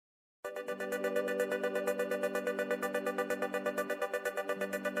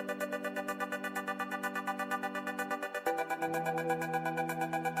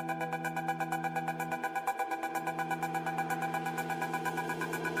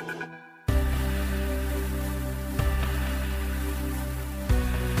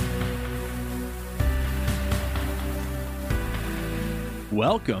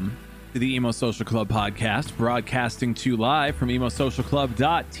Welcome to the Emo Social Club podcast, broadcasting to you live from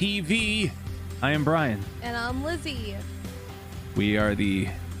emosocialclub.tv. I am Brian. And I'm Lizzie. We are the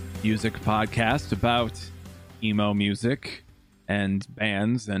music podcast about emo music and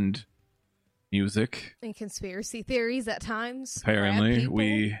bands and music. And conspiracy theories at times. Apparently,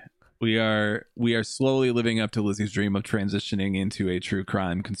 we are slowly living up to Lizzie's dream of transitioning into a true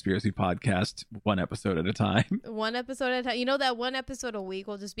crime conspiracy podcast, one episode at a time. One episode at a time. You know that one episode a week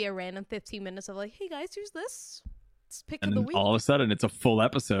will just be a random 15 minutes of like, hey guys, here's this. It's pick of the week. All of a sudden, it's a full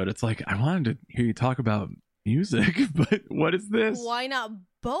episode. It's like, I wanted to hear you talk about music, but what is this? Why not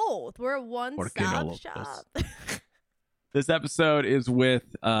both? We're a one-stop shop. This episode is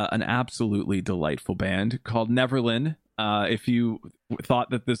with an absolutely delightful band called Neverlyn. If you thought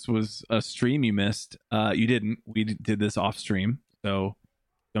that this was a stream you missed, you didn't. We did this off stream, so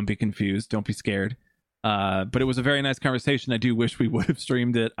don't be confused. Don't be scared. But it was a very nice conversation. I do wish we would have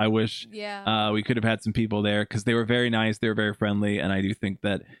streamed it. I wish we could have had some people there because they were very nice. They were very friendly. And I do think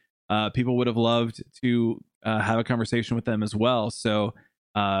that people would have loved to have a conversation with them as well. So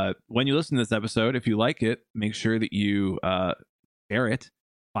when you listen to this episode, if you like it, make sure that you share it.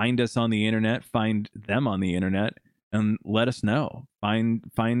 Find us on the internet. Find them on the internet. And let us know.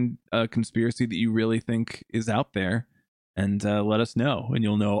 Find a conspiracy that you really think is out there, and let us know. And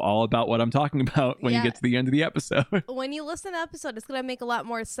you'll know all about what I'm talking about when you get to the end of the episode. When you listen to the episode, it's gonna make a lot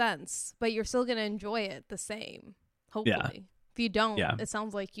more sense, but you're still gonna enjoy it the same. Hopefully, if you don't, it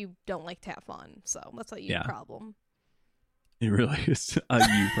sounds like you don't like Tafon. So that's a you problem. It really is a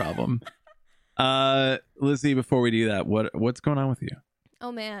you problem. Lizzie, before we do that, what's going on with you?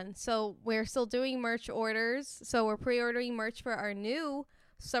 Oh man, so we're still doing merch orders. So we're pre-ordering merch for our new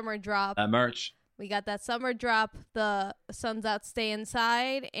summer drop. Merch. We got that summer drop, the Sun's Out Stay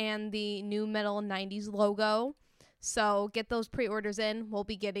Inside, and the new metal 90s logo. So get those pre-orders in. We'll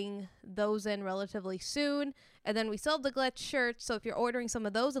be getting those in relatively soon. And then we still have the Glitch shirts. So if you're ordering some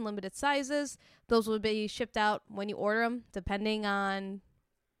of those in limited sizes, those will be shipped out when you order them, depending on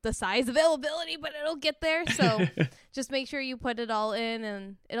the size availability, but it'll get there. So just make sure you put it all in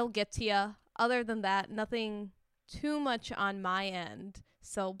and it'll get to you. Other than that, nothing too much on my end.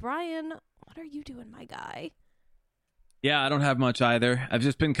 So Brian, what are you doing, my guy? Yeah, I don't have much either. I've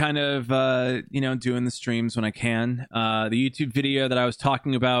just been kind of, doing the streams when I can. The YouTube video that I was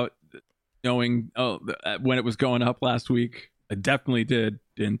talking about, knowing when it was going up last week, I definitely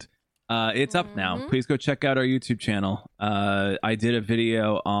didn't. It's up now. Please go check out our YouTube channel. I did a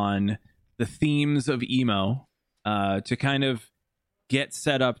video on the themes of emo to kind of get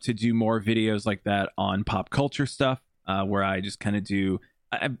set up to do more videos like that on pop culture stuff, where I just kind of do.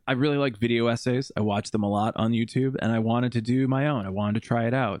 I really like video essays. I watch them a lot on YouTube, and I wanted to do my own. I wanted to try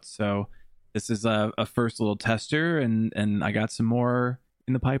it out. So this is a first little tester, and I got some more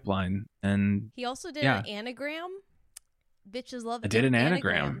in the pipeline. And he also did an anagram. Bitches love. I did an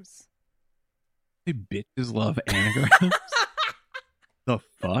anagram. Bitches love anagrams. The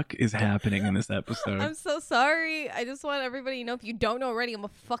fuck is happening in this episode? I'm so sorry. I just want everybody to know, if you don't know already, I'm a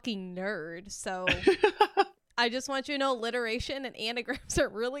fucking nerd. So I just want you to know alliteration and anagrams are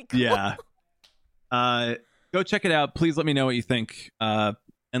really cool. Yeah. Go check it out. Please let me know what you think. And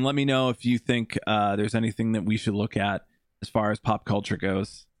let me know if you think there's anything that we should look at as far as pop culture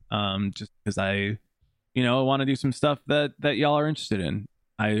goes. Just because I want to do some stuff that y'all are interested in.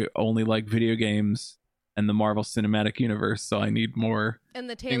 I only like video games and the Marvel Cinematic Universe, so I need more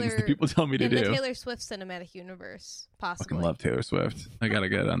things that people tell me to do. The Taylor Swift Cinematic Universe, possibly. I fucking love Taylor Swift. I gotta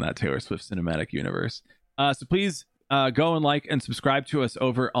get on that Taylor Swift Cinematic Universe. So please go and like and subscribe to us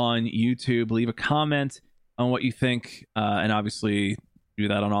over on YouTube. Leave a comment on what you think, and obviously do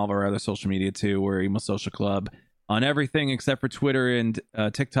that on all of our other social media too. We're Emo Social Club on everything except for Twitter and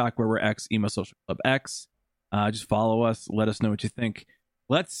TikTok, where we're Emo Social Club X. Just follow us. Let us know what you think.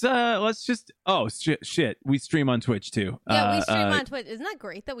 Let's just shit. We stream on Twitch too. Yeah, we stream on Twitch. Isn't that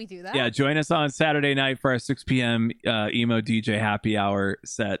great that we do that? Yeah, join us on Saturday night for our 6 p.m. emo DJ happy hour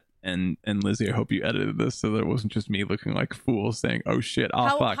set. And Lizzie, I hope you edited this so that it wasn't just me looking like a fool saying, "Oh shit,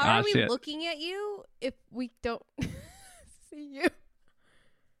 fuck, how are we shit." Looking at you if we don't see you?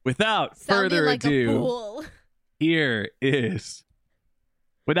 Without further ado, here is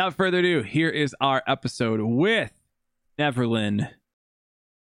our episode with Neverlyn.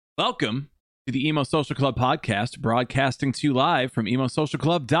 Welcome to the Emo Social Club podcast, broadcasting to you live from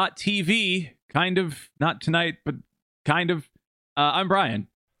emosocialclub.tv. Kind of, not tonight, but kind of. I'm Brian.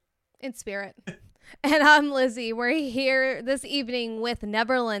 In spirit. And I'm Lizzie. We're here this evening with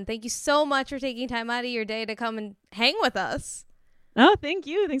Neverlyn. Thank you so much for taking time out of your day to come and hang with us. Oh, thank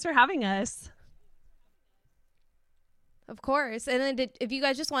you. Thanks for having us. Of course. And then if you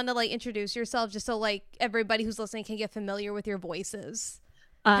guys just want to introduce yourself just so everybody who's listening can get familiar with your voices.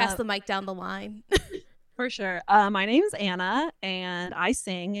 Pass the mic down the line. For sure. My name's Anna, and I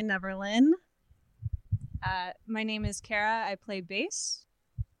sing in Neverlyn. My name is Kara. I play bass.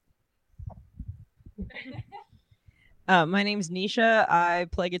 My name's Nisha. I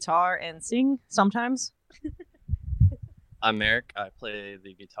play guitar and sing sometimes. I'm Merrick. I play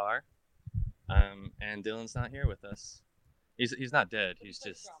the guitar. And Dylan's not here with us. He's not dead. He's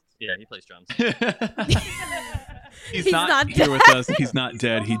just he plays drums. He's not here with us. He's not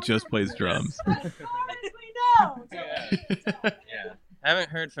dead. He just plays drums. Yeah. I haven't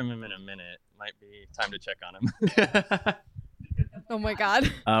heard from him in a minute. Might be time to check on him. Oh my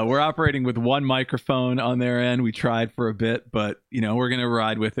God. We're operating with one microphone on their end. We tried for a bit, but we're gonna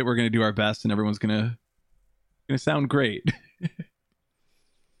ride with it. We're gonna do our best, and everyone's gonna sound great.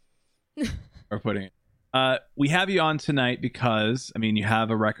 Or putting it. We have you on tonight because you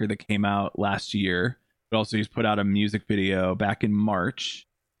have a record that came out last year, but also you put out a music video back in March,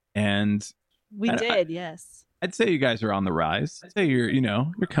 and We did, yes. I'd say you guys are on the rise. I'd say you're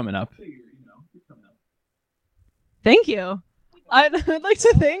coming up. Thank you. I'd like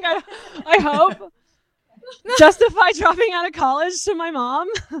to think, I hope, justify dropping out of college to my mom.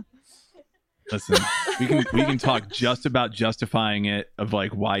 Listen, we can talk just about justifying it of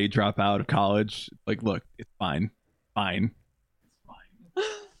why you drop out of college. Look, it's fine.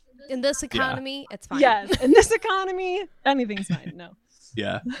 In this economy, it's fine. Yes, in this economy, anything's fine. No.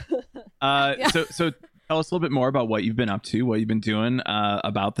 Yeah. So tell us a little bit more about what you've been up to, what you've been doing,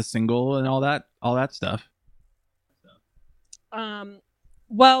 about the single and all that stuff.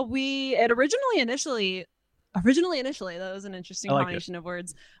 Well, we had initially, that was an interesting combination of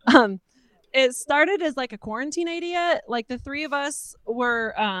words. It started as a quarantine idea. The three of us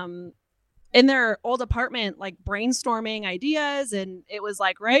were in their old apartment, brainstorming ideas, and it was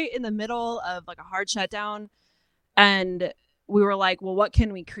right in the middle of a hard shutdown. And we were well, what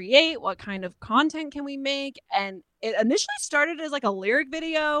can we create? What kind of content can we make? And it initially started as a lyric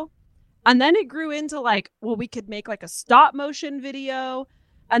video. And then it grew into well, we could make a stop motion video.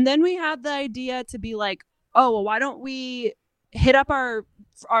 And then we had the idea to be oh, well, why don't we hit up our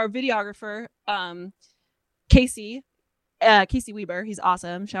videographer, Casey Weber. He's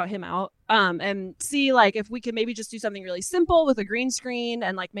awesome. Shout him out. And see if we could maybe just do something really simple with a green screen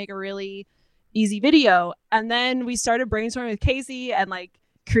and make a really easy video. And then we started brainstorming with Casey, and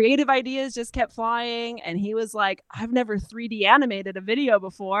creative ideas just kept flying. And he was I've never 3D animated a video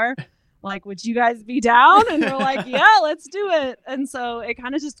before. Would you guys be down? And we're yeah, let's do it. And so it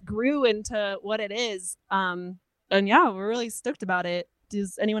kind of just grew into what it is. And yeah, we're really stoked about it.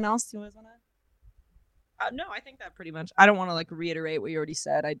 Does anyone else who want to? No, I think that pretty much. I don't want to reiterate what you already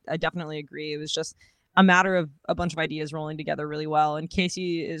said. I definitely agree. It was just a matter of a bunch of ideas rolling together really well. And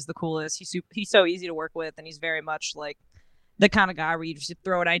Casey is the coolest. He's so easy to work with, and he's very much the kind of guy where you just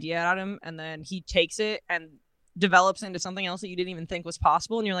throw an idea at him, and then he takes it and develops into something else that you didn't even think was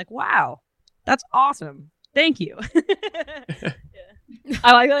possible, and you're wow, that's awesome, thank you. Yeah.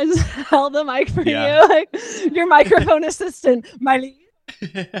 I like that I just held the mic for you, your microphone assistant, Miley.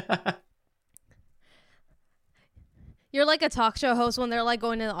 You're like a talk show host when they're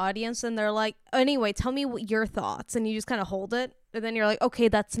going to the audience and they're anyway, tell me what your thoughts, and you just kind of hold it, and then you're okay,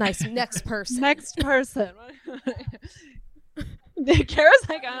 that's nice, next person. Next person. Kara's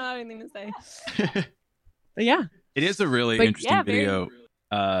I don't have anything to say. But yeah, it is a really interesting video,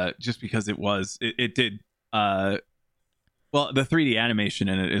 just because it did well, the 3D animation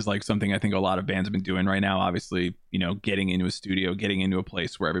in it is something I think a lot of bands have been doing right now. Obviously, getting into a studio, getting into a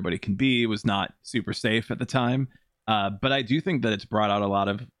place where everybody can be was not super safe at the time, but I do think that it's brought out a lot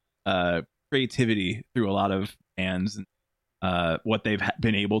of creativity through a lot of bands, and what they've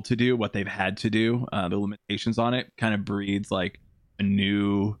been able to do, what they've had to do, the limitations on it kind of breeds a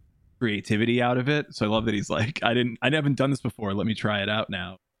new creativity out of it. So I love that he's I haven't done this before, let me try it out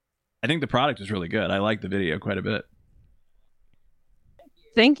now. I think the product is really good. I like the video quite a bit.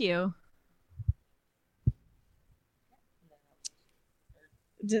 Thank you.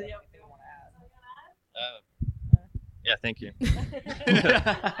 Yeah, thank you.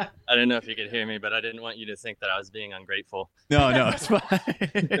 I didn't know if you could hear me, but I didn't want you to think that I was being ungrateful. No, it's fine.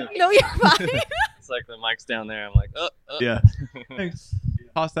 No, you're fine. It's the mic's down there. I'm oh. Yeah. Thanks.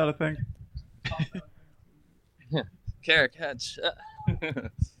 toss out a thing. Kara, catch.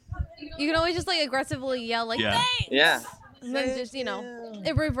 You can always just like aggressively yell like Yeah. thanks. Yeah. And then just, you know,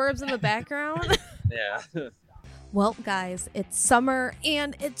 it reverbs in the background. Yeah. Well, guys, it's summer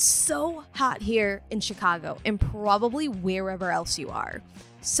and it's so hot here in Chicago and probably wherever else you are.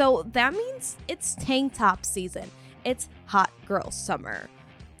 So that means it's tank top season. It's hot girl summer.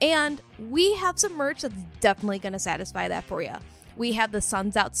 And we have some merch that's definitely going to satisfy that for you. We have the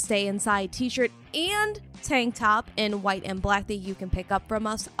Sun's Out Stay Inside t-shirt and tank top in white and black that you can pick up from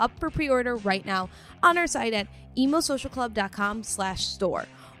us up for pre-order right now on our site at emosocialclub.com/store.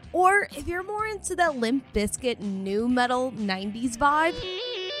 Or if you're more into that Limp Bizkit new metal 90s vibe,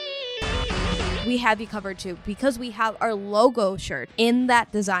 we have you covered too, because we have our logo shirt in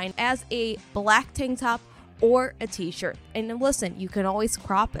that design as a black tank top or a t-shirt. And listen, you can always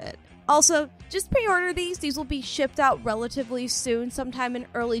crop it. Also, just pre-order these. These will be shipped out relatively soon, sometime in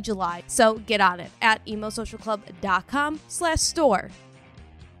early July. So get on it at emosocialclub.com/store.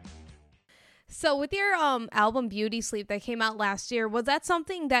 So with your album Beauty Sleep that came out last year, was that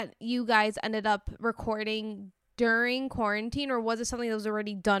something that you guys ended up recording during quarantine, or was it something that was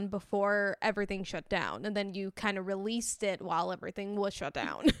already done before everything shut down and then you kind of released it while everything was shut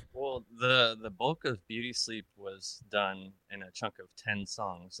down? Well, the bulk of Beauty Sleep was done in a chunk of 10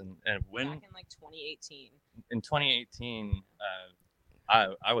 songs, and when Back in like 2018. in 2018,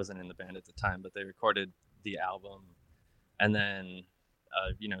 I wasn't in the band at the time, but they recorded the album, and then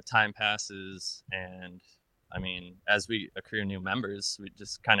time passes, and I mean, as we accrue new members, we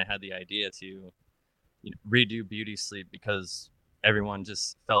just kind of had the idea to redo Beauty Sleep because everyone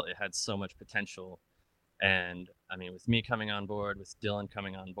just felt it had so much potential. And I mean, with me coming on board, with Dylan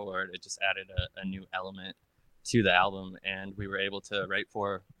coming on board, it just added a new element to the album, and we were able to write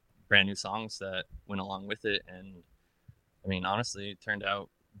 4 brand new songs that went along with it. And I mean, honestly, it turned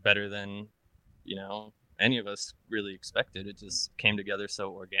out better than any of us really expected. It just came together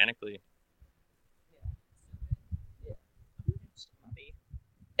so organically.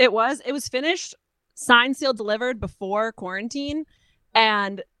 It was finished, signed, sealed, delivered before quarantine,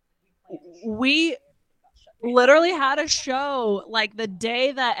 and we literally had a show like the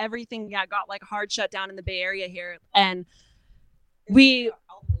day that everything got like hard shut down in the Bay Area here, and we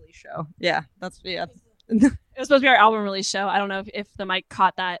Album release show. Yeah, it was supposed to be our album release show. I don't know if the mic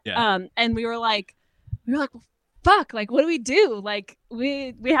caught that. Yeah. And we were like, well, fuck, like, what do we do? Like,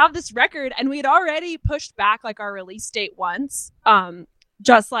 we have this record, and we'd already pushed back like our release date once,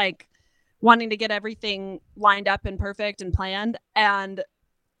 just like wanting to get everything lined up and perfect and planned. And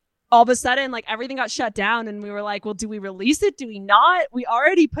all of a sudden, like, everything got shut down, and we were like, well, do we release it? Do we not? We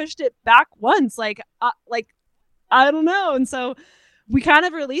already pushed it back once. Like, I don't know. And so we kind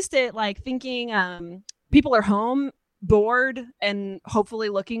of released it like thinking people are home, bored, and hopefully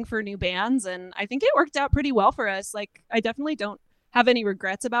looking for new bands. And I think it worked out pretty well for us. Like, I definitely don't have any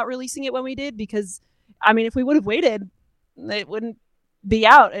regrets about releasing it when we did, because I mean, if we would have waited, it wouldn't be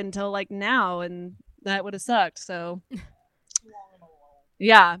out until like now, and that would have sucked. So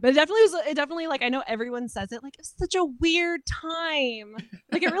yeah, but it definitely like, I know everyone says it like it's such a weird time.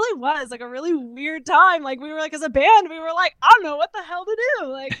 Like, it really was like a really weird time. Like, we were like, as a band, we were like, I don't know what the hell to do.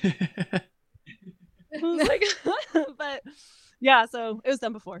 Like, like but yeah, so it was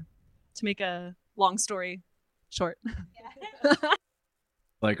done before, to make a long story short.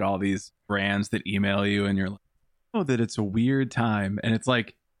 Like all these brands that email you and you're like, oh, that it's a weird time. And it's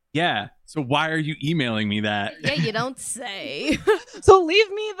like, yeah, so why are you emailing me that? Yeah, you don't say. So leave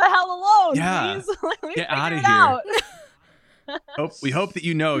me the hell alone, Yeah. please. Let me Get out of figure it here. out. We hope that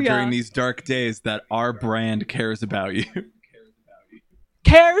during these dark days that our brand cares about you.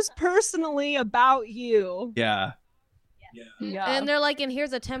 Cares personally about you. Yeah. Yeah. And they're like, and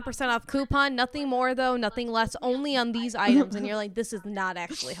here's a 10% off coupon. Nothing more, though. Nothing less. Only on these items. And you're like, this is not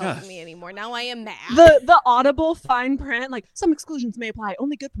actually helping me anymore. Now I am mad. The audible fine print, like, some exclusions may apply.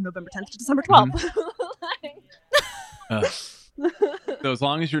 Only good from November 10th to December 12th. So as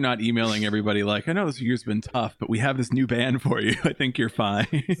long as you're not emailing everybody like, I know this year's been tough, but we have this new band for you, I think you're fine.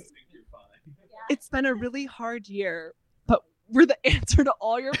 It's been a really hard year, but we're the answer to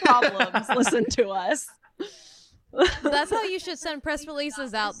all your problems. Listen to us. That's how you should send press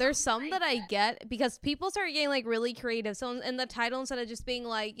releases out. There's some that I get because people start getting like really creative. So in the title, instead of just being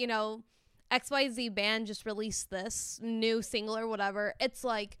like, XYZ band just released this new single or whatever, it's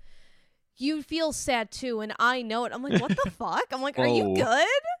like, you feel sad too, and I know it. I'm like, what the fuck? I'm like, are you good?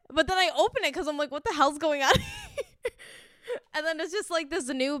 But then I open it because I'm like, what the hell's going on? And then it's just like this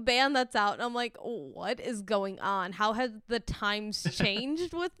new band that's out, and I'm like, what is going on? How have the times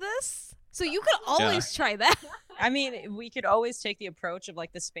changed with this? So you could always try that. I mean, we could always take the approach of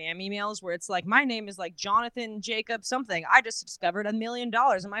like the spam emails where it's like, my name is like Jonathan Jacob something. I just discovered $1 million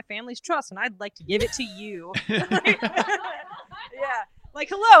in my family's trust and I'd like to give it to you. Yeah. Like,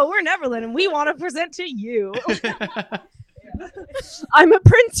 hello, we're Neverlyn and we want to present to you. I'm a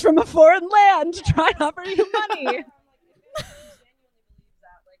prince from a foreign land to try and offer you money.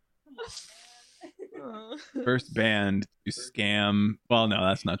 First band to scam. Well, no,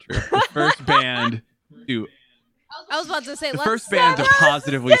 that's not true. The first band to. I was about to say, The let's first band to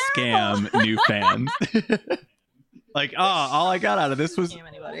positively scam new fans. Like, all I got out of this was. Scam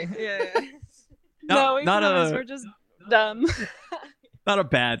anybody. Yeah. No, we not promise a. we're just dumb. Not a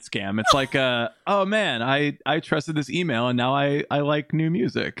bad scam. It's like oh man, I trusted this email and now I like new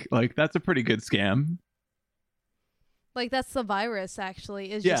music. Like that's a pretty good scam. Like that's the virus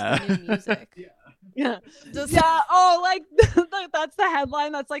actually, is Yeah. just the new music. Yeah. Just Oh, like that's the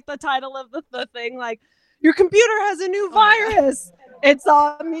headline. That's like the title of the thing. Like, your computer has a new virus. It's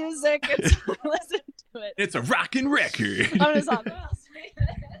all music. It's listen to it. It's a rockin' record. I'm just on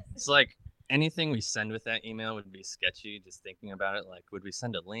It's like anything we send with that email would be sketchy. Just thinking about it, like, would we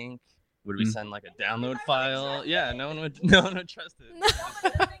send a link? Would we send like a download file? Yeah, no one would trust it. The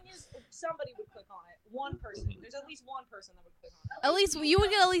thing is, somebody would click on it. One person. There's at least one person that would click on it. At least you would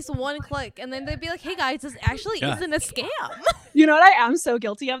get at least one click, and then they'd be like, "Hey guys, this actually isn't a scam." You know what I am so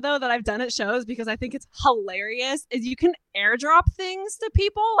guilty of though that I've done at shows because I think it's hilarious is you can airdrop things to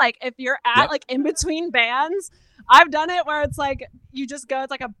people. Like if you're at like in between bands, I've done it where it's like you just go,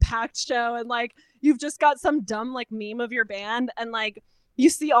 it's like a packed show and like you've just got some dumb like meme of your band and like you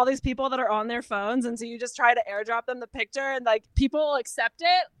see all these people that are on their phones and so you just try to airdrop them the picture and like people will accept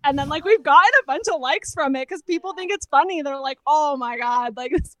it and then like we've gotten a bunch of likes from it because people think it's funny. They're like, oh my god,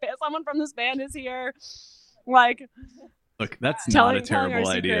 like someone from this band is here. Like, look, that's not a telling terrible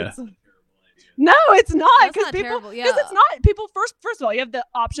our idea. secrets. No, it's not That's because not people terrible, because it's not people first of all you have the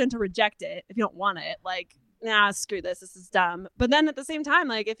option to reject it if you don't want it. Like, nah, screw this is dumb. But then at the same time,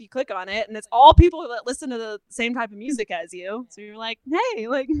 like if you click on it and it's all people that listen to the same type of music as you, so you're like, hey,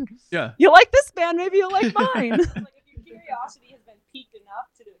 like, Yeah, you like this band, maybe you'll like mine. Like if your curiosity has been piqued enough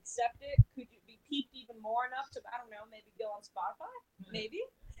to accept it, could you be piqued even more enough to, I don't know, maybe go on Spotify? Maybe.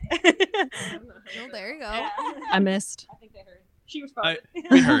 Oh, there you go. Yeah. I missed. I think they heard. She responded.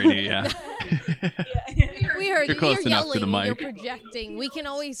 we heard you. Yeah. We heard You're you. close You're enough to yelling. the You're mic. projecting. We can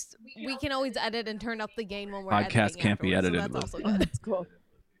always edit and turn up the gain when we're Podcast editing can't be afterwards, edited. So that's also good. That's cool.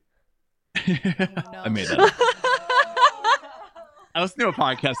 I made that up. I listen to a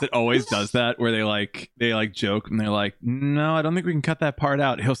podcast that always does that, where they joke and they're like, "No, I don't think we can cut that part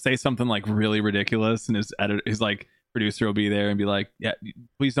out." He'll say something like really ridiculous, and his like producer will be there and be like, "Yeah,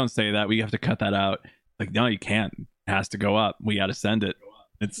 please don't say that. We have to cut that out." Like, no, you can't. It has to go up. We got to send it.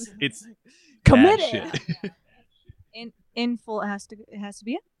 It's bad Committed. shit. In full, it has to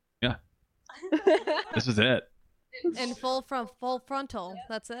be it. Yeah, this is it. And full frontal.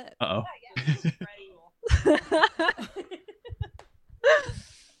 That's it. Uh oh.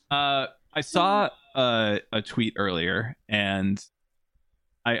 I saw a tweet earlier, and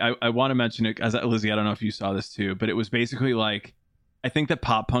I want to mention it as Lizzie. I don't know if you saw this too, but it was basically like, I think that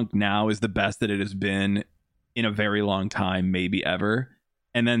pop punk now is the best that it has been in a very long time, maybe ever.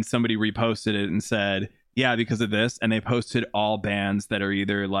 And then somebody reposted it and said, yeah, because of this. And they posted all bands that are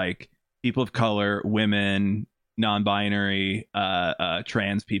either like people of color, women, non-binary,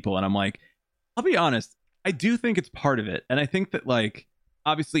 trans people. And I'm like, I'll be honest, I do think it's part of it. And I think that, like,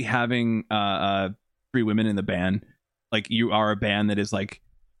 obviously having 3 women in the band, like, you are a band that is like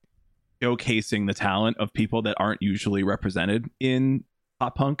showcasing the talent of people that aren't usually represented in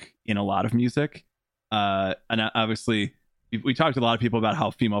pop punk in a lot of music. And obviously we talked to a lot of people about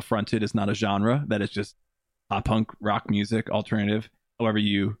how female fronted is not a genre, that it's just pop punk, rock music, alternative, however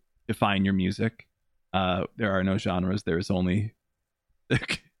you define your music. There are no genres. There's only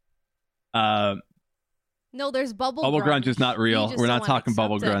No, there's bubble grunge is not You real. just We're don't not wanna talking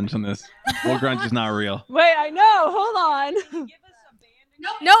bubble accept it. grunge on this. Bubble grunge is not real. Wait, I know. Hold on.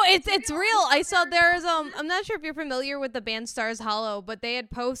 No, it's real. I saw there's I'm not sure if you're familiar with the band Stars Hollow, but they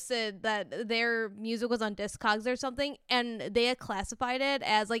had posted that their music was on Discogs or something, and they had classified it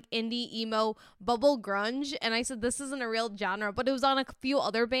as like indie emo bubble grunge. And I said, this isn't a real genre, but it was on a few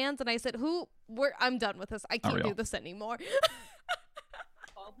other bands, and I said, I'm done with this. I can't real. do this anymore.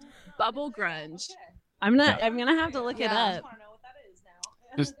 Bubble grunge. I'm gonna have to look it Yeah. up.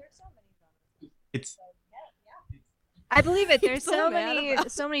 Just, it's I believe it. There's so so mad many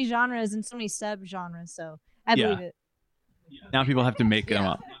about so many genres and so many sub genres. So I Yeah. believe it. now people have to make them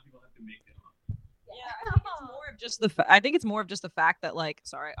up. Yeah, I think it's more I think it's more of just the fact that like,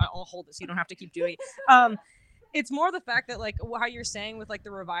 sorry, I'll hold this. You don't have to keep doing it. It's more the fact that like how you're saying with like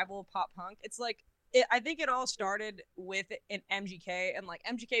the revival of pop punk. It's like I think it all started with an MGK, and like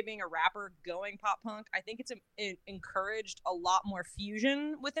MGK being a rapper going pop punk. I think it encouraged a lot more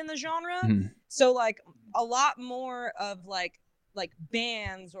fusion within the genre. So like a lot more of like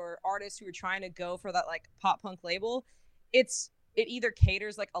bands or artists who are trying to go for that like pop punk label. It either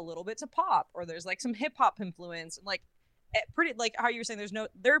caters like a little bit to pop, or there's like some hip hop influence, like pretty like how you were saying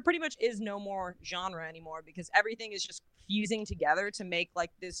there pretty much is no more genre anymore, because everything is just fusing together to make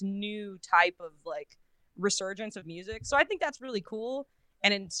like this new type of like resurgence of music. So I think that's really cool,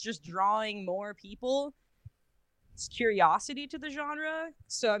 and it's just drawing more people's curiosity to the genre.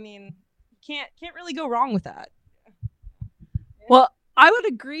 So I mean, can't really go wrong with that. Well, I would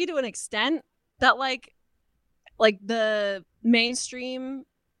agree to an extent that like the mainstream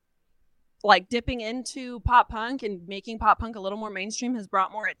like dipping into pop punk and making pop punk a little more mainstream has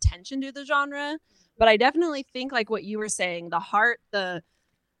brought more attention to the genre. But I definitely think like what you were saying, the heart, the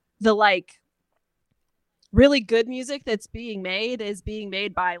like really good music that's being made is being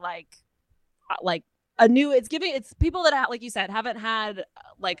made by like it's people that like you said haven't had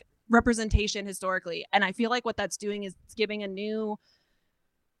like representation historically. And I feel like what that's doing is it's giving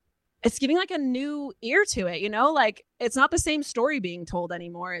like a new ear to it, you know, like it's not the same story being told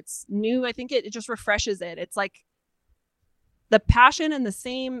anymore. It's new. I think it just refreshes it. It's like the passion and the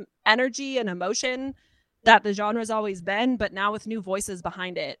same energy and emotion that the genre has always been, but now with new voices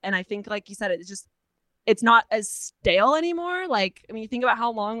behind it. And I think, like you said, it's not as stale anymore. Like, I mean, you think about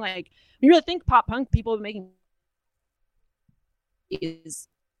how long, like, when you really think pop punk, people have been making is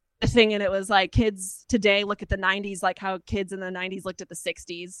a thing. And it was like kids today look at the 90s, like how kids in the 90s looked at the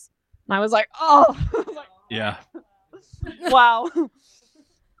 60s. And I was like, oh, yeah. Wow.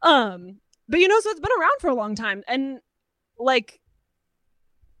 But you know, so it's been around for a long time. And like,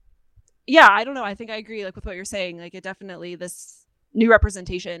 yeah, I don't know. I think I agree like with what you're saying. Like it definitely, this new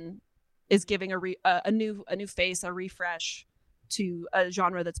representation is giving a new face, a refresh to a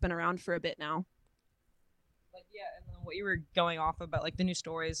genre that's been around for a bit now. Like, yeah, and then what you were going off about, like the new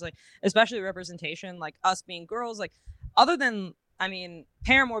stories, like especially representation, like us being girls, like other than, I mean,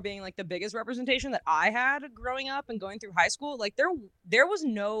 Paramore being like the biggest representation that I had growing up and going through high school, like there was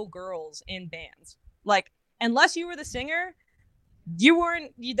no girls in bands. Like unless you were the singer,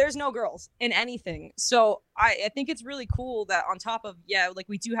 there's no girls in anything. So I think it's really cool that on top of, yeah, like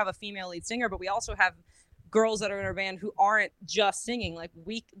we do have a female lead singer, but we also have girls that are in our band who aren't just singing. Like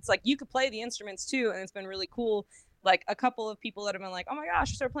it's like you could play the instruments too, and it's been really cool. Like a couple of people that have been like, oh my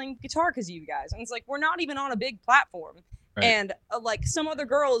gosh, I started playing guitar because of you guys. And it's like, we're not even on a big platform. Right. And like some other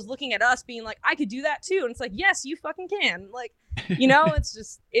girl is looking at us being like, I could do that too. And it's like, yes, you fucking can. Like, you know, it's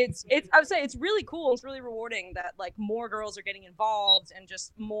just, it's, I would say it's really cool. It's really rewarding that like more girls are getting involved and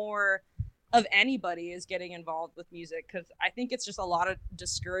just more of anybody is getting involved with music. Cause I think it's just a lot of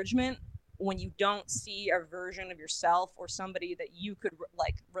discouragement when you don't see a version of yourself or somebody that you could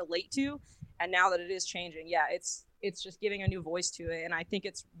like relate to. And now that it is changing, yeah, it's just giving a new voice to it. And I think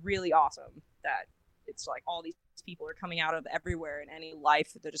it's really awesome that it's like all these people are coming out of everywhere in any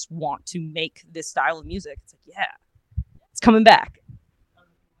life that just want to make this style of music. It's like, yeah, it's coming back.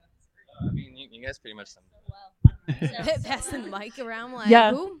 I mean, you guys pretty much summed it up. Passing the mic around like,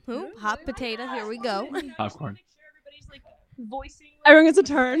 yeah. Who? Hot potato, here we go. Popcorn. Make sure everybody's like voicing. Everyone gets a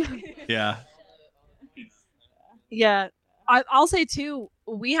turn. Yeah. Yeah. I'll say too,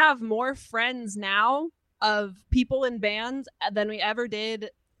 we have more friends now of people in bands than we ever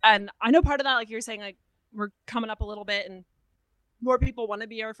did. And I know part of that, like you're saying, like we're coming up a little bit and more people want to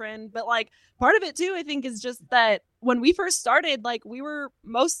be our friend. But like part of it too, I think, is just that when we first started, like we were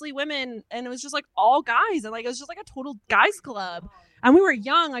mostly women and it was just like all guys. And like it was just like a total guys club. And we were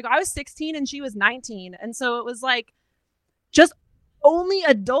young. Like I was 16 and she was 19. And so it was like just only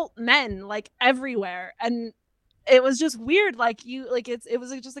adult men like everywhere. And it was just weird. Like it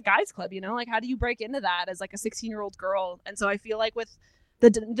was just a guys club, you know, like how do you break into that as like a 16-year-old girl? And so I feel like with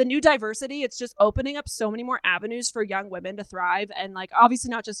the new diversity, it's just opening up so many more avenues for young women to thrive. And like, obviously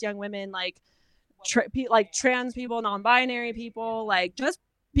not just young women, like trans people, non-binary people, like just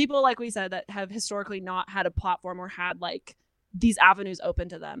people, like we said, that have historically not had a platform or had like these avenues open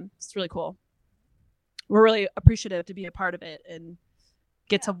to them. It's really cool. We're really appreciative to be a part of it and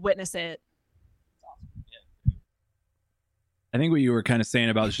get to witness it. I think what you were kind of saying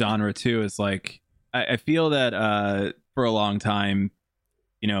about genre too is like, I feel that for a long time,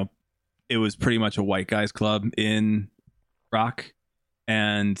 you know, it was pretty much a white guys club in rock,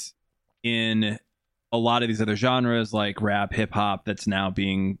 and in a lot of these other genres like rap, hip hop that's now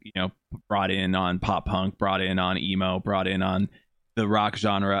being, brought in on pop punk, brought in on emo, brought in on the rock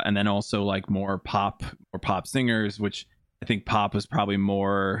genre, and then also like more pop singers, which I think pop was probably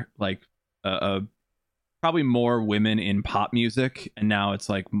more like probably more women in pop music, and now it's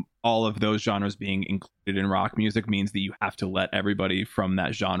like all of those genres being included in rock music means that you have to let everybody from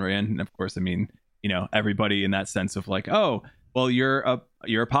that genre in. And of course, I mean, everybody in that sense of like, oh, well, you're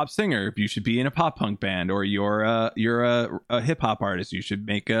a pop singer, you should be in a pop punk band, or you're a hip hop artist, you should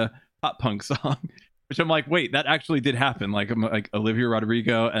make a pop punk song. Which I'm like, wait, that actually did happen. Like, I'm like Olivia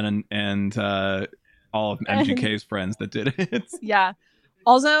Rodrigo and all of MGK's friends that did it. Yeah.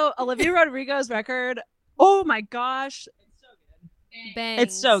 Also, Olivia Rodrigo's record. Oh my gosh, Bangs.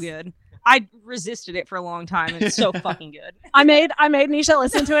 It's so good. I resisted it for a long time. It's so fucking good. I made Nisha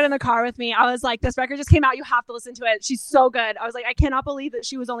listen to it in the car with me. I was like, this record just came out. You have to listen to it. She's so good. I was like, I cannot believe that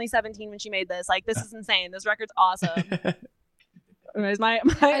she was only 17 when she made this. Like, this is insane. This record's awesome. Anyways, I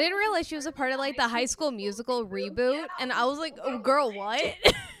didn't realize she was a part of like the High School Musical reboot, and I was like, oh, girl, what?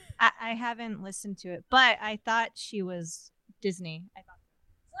 I haven't listened to it, but I thought she was Disney. I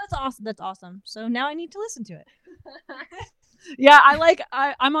thought so. That's awesome. So now I need to listen to it. Yeah,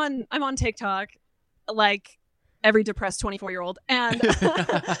 I'm on TikTok, like every depressed 24-year-old, and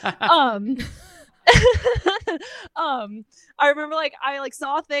I remember like I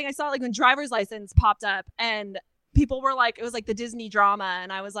saw a thing. I saw like when Driver's License popped up, and people were like, it was like the Disney drama,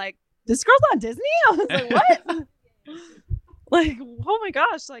 and I was like, this girl's on Disney? I was like, what? Like, oh my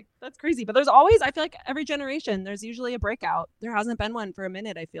gosh, like that's crazy. But there's always, I feel like every generation, there's usually a breakout. There hasn't been one for a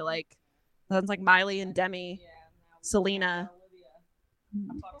minute, I feel like. Sounds like Miley and Demi, Selena,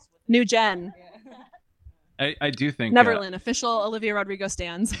 new gen. I do think Neverlyn, official Olivia Rodrigo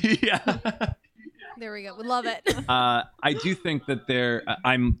stands. Yeah. There we go. We love it. I do think that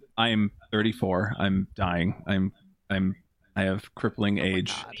I'm 34. I'm dying. I have crippling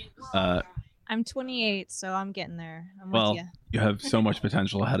age. I'm 28, so I'm getting there. I'm Well, with you. you have so much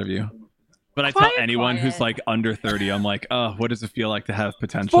potential ahead of you. But I tell anyone who's like under 30, I'm like, oh, what does it feel like to have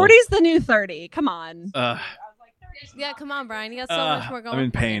potential? 40's the new 30. Come on. Yeah, come on, Brian. You got so much more going. I'm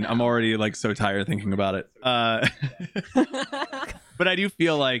in for you pain. now. I'm already like so tired thinking about it. But I do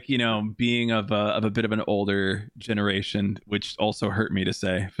feel like, being of a bit of an older generation, which also hurt me to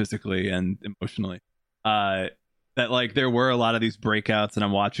say physically and emotionally, that like there were a lot of these breakouts, and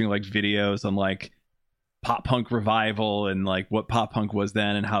I'm watching like videos on like pop punk revival and like what pop punk was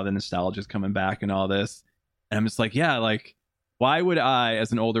then and how the nostalgia is coming back and all this. And I'm just like, yeah, like why would I,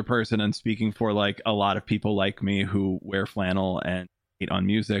 as an older person, and speaking for like a lot of people like me who wear flannel and hate on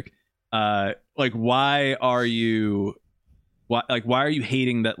music, like why are you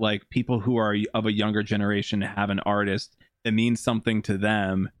hating that like people who are of a younger generation have an artist that means something to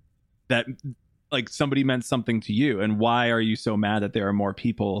them, that like somebody meant something to you, and why are you so mad that there are more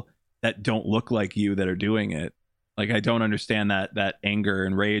people that don't look like you that are doing it? Like I don't understand that anger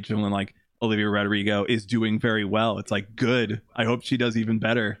and rage. And when like Olivia Rodrigo is doing very well, it's like good. I hope she does even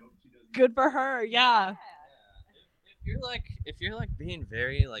better. Good for her. Yeah. If you're like being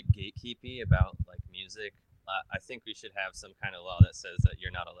very like gatekeepy about like music, I think we should have some kind of law that says that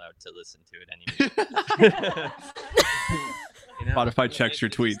you're not allowed to listen to it anymore. Spotify checks your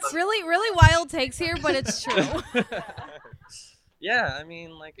tweets. Really, really wild takes here, but it's true. Yeah, I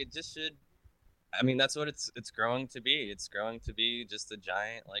mean, like it just should. I mean, that's what it's growing to be. It's growing to be just a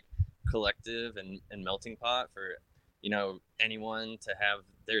giant like collective and melting pot for anyone to have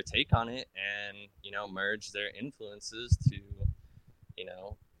their take on it and merge their influences to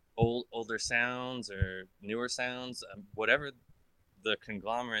older sounds or newer sounds, whatever the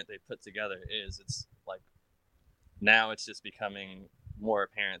conglomerate they put together is. It's like now it's just becoming more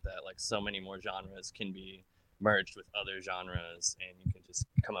apparent that like so many more genres can be merged with other genres, and you can just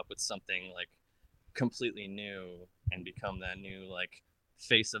come up with something like completely new and become that new like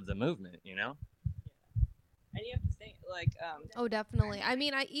face of the movement, And you have to think like Oh, definitely. I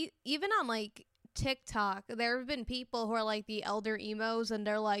mean, even on like TikTok, there have been people who are like the elder emos, and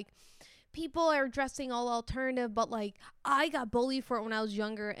they're like, people are dressing all alternative, but like I got bullied for it when I was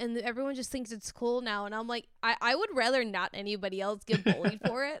younger, and everyone just thinks it's cool now. And I'm like, I would rather not anybody else get bullied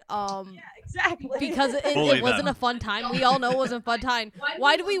for it. yeah, exactly. Because it wasn't a fun time. We all know it wasn't a fun time.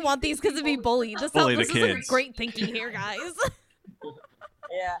 Why do we want these kids to be bullied? This is great thinking here, guys.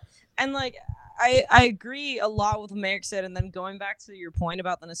 Yeah, and like I agree a lot with what Merrick said, and then going back to your point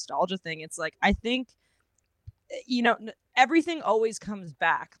about the nostalgia thing, it's like I think everything always comes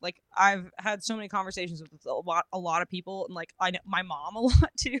back. Like I've had so many conversations with a lot of people, and like I know my mom a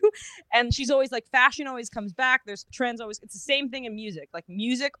lot too, and she's always like, fashion always comes back. There's trends always. It's the same thing in music. Like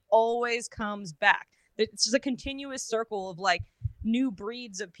music always comes back. it's just a continuous circle of like new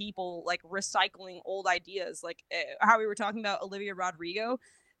breeds of people like recycling old ideas. Like how we were talking about Olivia Rodrigo,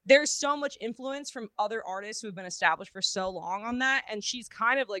 there's so much influence from other artists who have been established for so long on that, and she's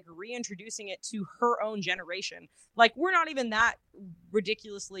kind of like reintroducing it to her own generation. Like we're not even that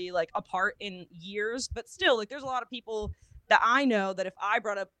ridiculously like apart in years, but still like there's a lot of people that I know that if I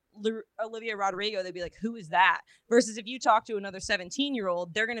brought up Olivia Rodrigo, they'd be like, who is that? Versus if you talk to another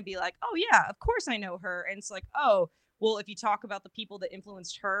 17-year-old, they're going to be like, oh yeah, of course I know her. And it's like, oh, well, if you talk about the people that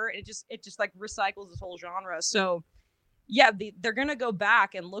influenced her, it just like recycles this whole genre. So yeah, they're going to go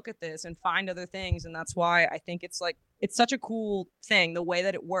back and look at this and find other things. And that's why I think it's like, it's such a cool thing, the way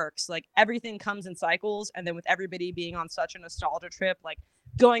that it works. Like everything comes in cycles. And then with everybody being on such a nostalgia trip, like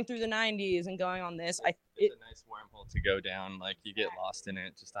going through the 90s and going on this, it's a nice wormhole to go down. Like you get lost in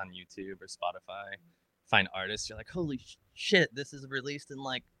it just on YouTube or Spotify, find artists, you're like, holy shit, this is released in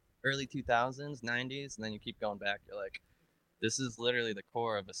like early 2000s, 90s, and then you keep going back, you're like, this is literally the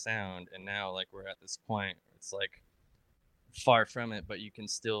core of a sound. And now like we're at this point where it's like far from it, but you can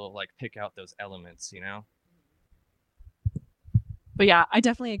still like pick out those elements, you know? But yeah, I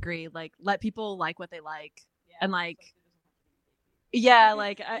definitely agree. Like let people like what they like. And like yeah,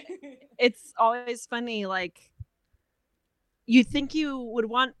 like it's always funny. Like you think you would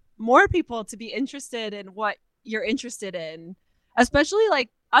want more people to be interested in what you're interested in, especially like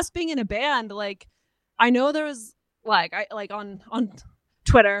us being in a band. Like I know there was like on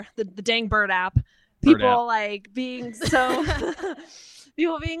Twitter, the dang Bird app, people like being so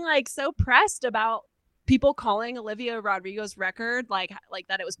people being like so pressed about people calling Olivia Rodrigo's record like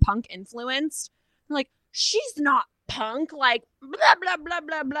that it was punk influenced. Like she's not punk, like blah blah blah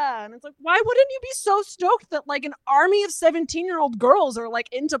blah blah. And it's like, why wouldn't you be so stoked that like an army of 17-year-old girls are like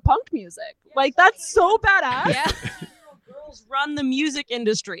into punk music? Like that's so badass. Yeah. Girls run the music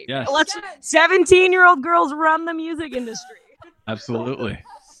industry. Yes. 17-year-old girls run the music industry. Absolutely.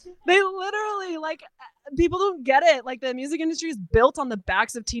 They literally like people don't get it. Like the music industry is built on the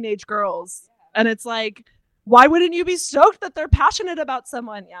backs of teenage girls. And it's like, why wouldn't you be stoked that they're passionate about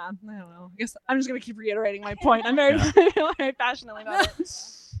someone? Yeah, I don't know. I guess I'm just going to keep reiterating my point. I'm very, very passionately about it.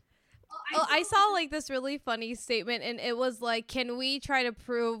 Well, I saw like this really funny statement, and it was like, can we try to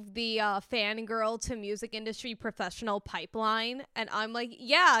prove the fangirl to music industry professional pipeline? And I'm like,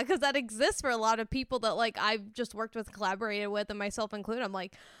 yeah, because that exists for a lot of people that like I've just worked with, collaborated with, and myself included. I'm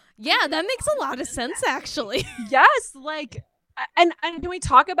like, yeah, that makes a lot of sense, actually. Yes, like, and can we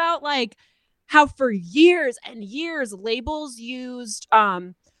talk about like how for years and years labels used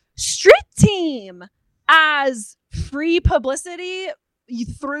Street Team as free publicity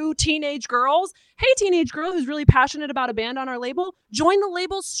through teenage girls. Hey, teenage girl who's really passionate about a band on our label, join the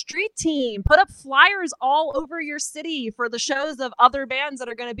label's Street Team. Put up flyers all over your city for the shows of other bands that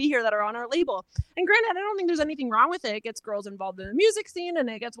are going to be here that are on our label. And granted, I don't think there's anything wrong with it. It gets girls involved in the music scene and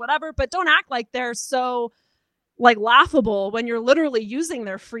it gets whatever, but don't act like they're so like laughable when you're literally using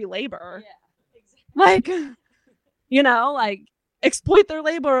their free labor. Yeah. Like, you know, like exploit their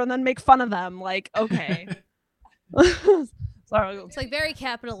labor and then make fun of them. Like, okay. Sorry. It's like very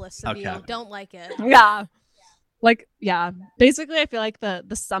capitalist of you. Don't like it. Yeah. Like, yeah. Basically, I feel like the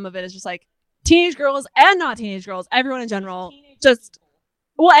sum of it is just like teenage girls and not teenage girls, everyone in general. Just,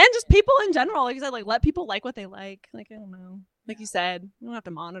 well, and just people in general. Like you said, like let people like what they like. Like, I don't know. Like you said, you don't have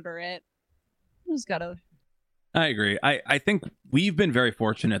to monitor it. You just gotta. I agree. I think we've been very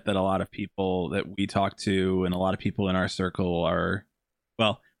fortunate that a lot of people that we talk to and a lot of people in our circle are,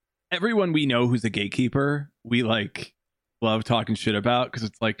 well, everyone we know who's a gatekeeper, we like love talking shit about, because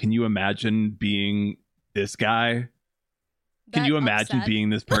it's like, can you imagine being this guy? Can you imagine being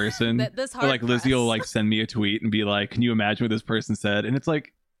this person? This or like Lizzie will like send me a tweet and be like, can you imagine what this person said? And it's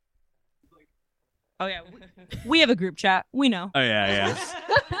like, oh yeah, we have a group chat. We know. Oh yeah.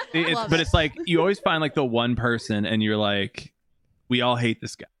 It's like you always find like the one person and you're like, we all hate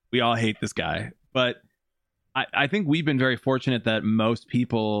this guy. We all hate this guy. But I think we've been very fortunate that most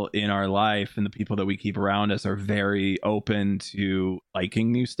people in our life and the people that we keep around us are very open to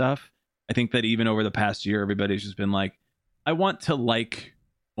liking new stuff. I think that even over the past year, everybody's just been like, I want to like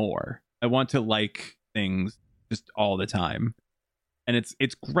more. I want to like things just all the time. And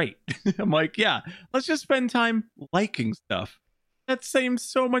it's great. I'm like, yeah, let's just spend time liking stuff. That seems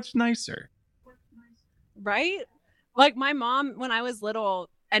so much nicer. Right? Like my mom, when I was little,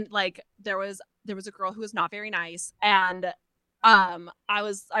 and like there was a girl who was not very nice, and I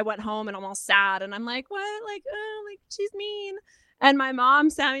went home and almost sad, and I'm like, what? Like, like she's mean. And my mom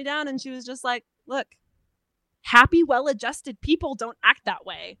sat me down and she was just like, look, happy, well-adjusted people don't act that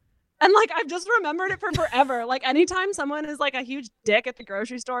way. And like I've just remembered it for forever. Like anytime someone is like a huge dick at the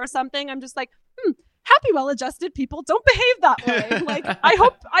grocery store or something, I'm just like, happy, well-adjusted people don't behave that way. Like, I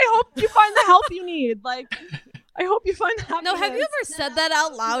hope you find the help you need. Like, I hope you find happiness. No, have you ever said that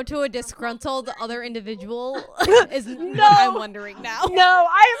out loud to a disgruntled other individual? Is what I'm wondering now. No,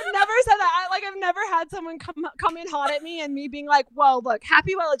 I have never said that. I've never had someone come in hot at me and me being like, well, look,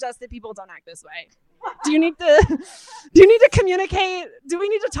 happy, well-adjusted people don't act this way. Do you need to communicate? Do we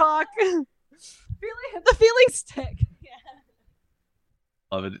need to talk? The feelings stick. Yeah.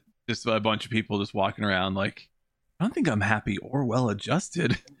 Love it. Just a bunch of people just walking around like, I don't think I'm happy or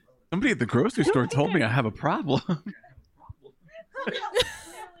well-adjusted. Somebody at the grocery store told me I have a problem.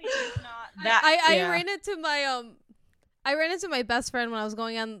 I ran into my best friend when I was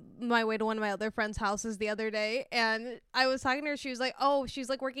going on my way to one of my other friends' houses the other day, and I was talking to her. She was like, "Oh, she's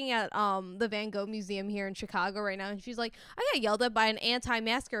like working at the Van Gogh Museum here in Chicago right now," and she's like, "I got yelled at by an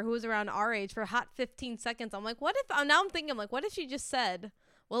anti-masker who was around our age for a hot 15 seconds." I'm like, "What if?" Now I'm thinking, like, what if she just said,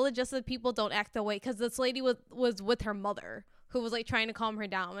 "Well-adjusted people don't act that way," because this lady was with her mother, who was like trying to calm her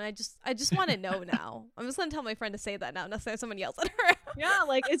down, and I just want to know now. I'm just gonna tell my friend to say that now, not say someone yells at her. Yeah,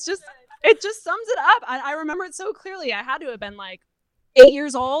 like it just sums it up. I remember it so clearly. I had to have been like 8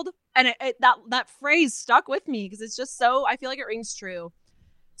 years old, and that phrase stuck with me because it's just so. I feel like it rings true.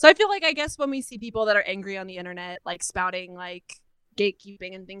 So I feel like, I guess, when we see people that are angry on the internet, like spouting like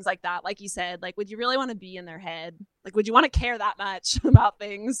gatekeeping and things like that, like you said, like, would you really want to be in their head? Like, would you want to care that much about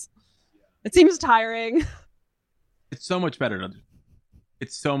things? It seems tiring. It's so much better.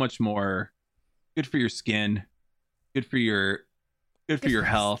 It's so much more good for your skin, good for your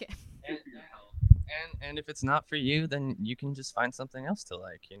health. And if it's not for you, then you can just find something else to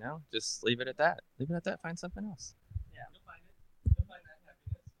like, you know? Just leave it at that. Find something else. Yeah. You'll find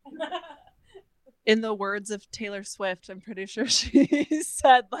that happiness. In the words of Taylor Swift, I'm pretty sure she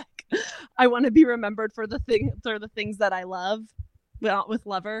said, like, I want to be remembered for the things that I love. Well, with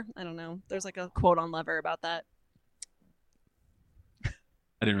Lover, I don't know. There's like a quote on Lover about that.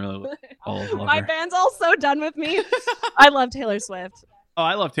 I didn't really follow Lover. My band's all so done with me. I love Taylor Swift. Oh,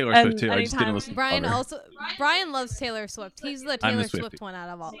 I love Taylor Swift too. I just didn't listen to Lover. Brian loves Taylor Swift. He's the Taylor Swift one out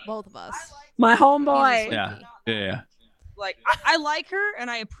of both of us. My homeboy. Yeah. Like, I like her and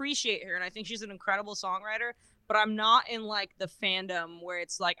I appreciate her, and I think she's an incredible songwriter, but I'm not in like the fandom where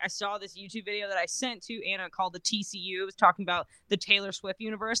it's like, I saw this YouTube video that I sent to Anna called the TCU. It was talking about the Taylor Swift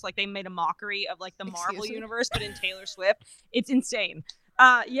universe. Like, they made a mockery of like the Marvel universe, but in Taylor Swift. It's insane.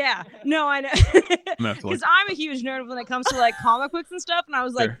 Yeah, no, I know, because I'm a huge nerd when it comes to like comic books and stuff, and I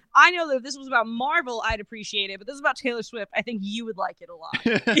was like, sure. I know that if this was about Marvel, I'd appreciate it, but this is about Taylor Swift. I think you would like it a lot.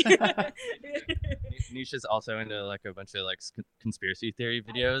 Nisha's also into like a bunch of like conspiracy theory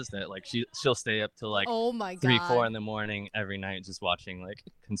videos that like she'll stay up till like 3-4 in the morning every night just watching like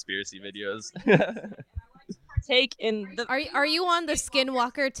conspiracy videos. Take in the are you on the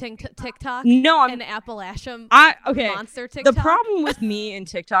Skinwalker TikTok? No, I'm an Appalachian monster TikTok. The problem with me and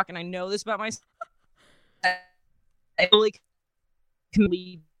TikTok, and I know this about myself, I really can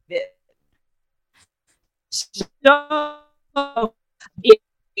believe it. So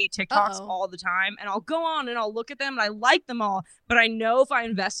TikToks all the time, and I'll go on and I'll look at them and I like them all, but I know if I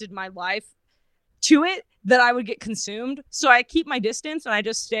invested my life to it that I would get consumed. So I keep my distance and I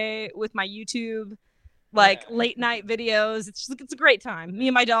just stay with my YouTube. Like late night videos. It's a great time. Me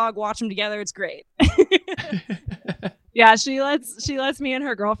and my dog watch them together. It's great. Yeah, she lets me and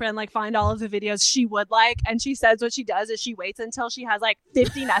her girlfriend like find all of the videos she would like, and she says what she does is she waits until she has like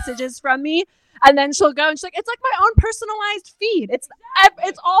 50 messages from me, and then she'll go and she's like, it's like my own personalized feed. It's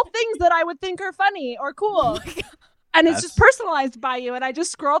all things that I would think are funny or cool. And it's just personalized by you, and I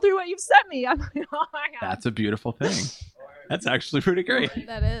just scroll through what you've sent me. I'm like, oh my God. That's a beautiful thing. That's actually pretty great.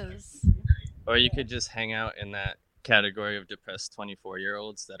 That is. Or you could just hang out in that category of depressed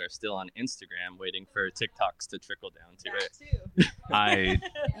 24-year-olds that are still on Instagram waiting for TikToks to trickle down to it. Too. I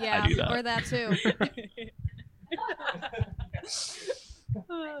do that. Or that too.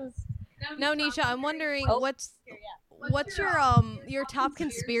 Now, Nisha, I'm wondering what's your top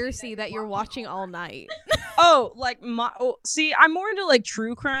conspiracy that you're watching all night? See, I'm more into like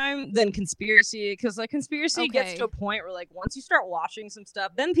true crime than conspiracy, because like conspiracy gets to a point where like once you start watching some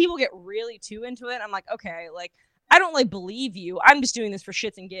stuff, then people get really too into it. I'm like, okay, like I don't like believe you. I'm just doing this for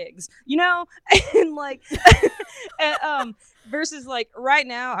shits and gigs, you know? And like, versus like right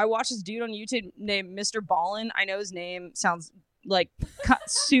now, I watch this dude on YouTube named Mr. Ballin. I know his name sounds like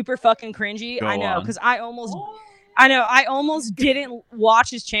super fucking cringy. I know, because I almost didn't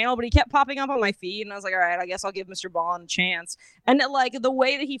watch his channel, but he kept popping up on my feed, and I was like, all right, I guess I'll give Mr. Ballin a chance. And like the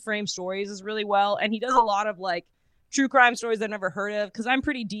way that he frames stories is really well, and he does a lot of like true crime stories I've never heard of, because I'm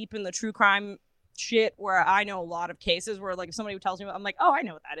pretty deep in the true crime shit where I know a lot of cases where like if somebody tells me, I'm like, oh, I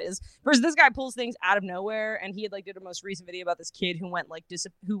know what that is. Versus this guy pulls things out of nowhere, and he had like did a most recent video about this kid who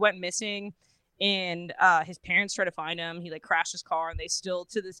went missing, and his parents tried to find him. He like crashed his car, and they still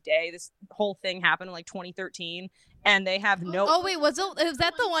to this day, this whole thing happened in like 2013, and they have no. Oh wait, was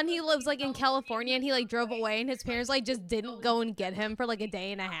that the one he lives like in California and he like drove away and his parents like just didn't go and get him for like a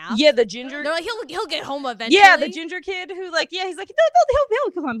day and a half? Yeah, the ginger. They're like he'll get home eventually. Yeah, the ginger kid who like he's like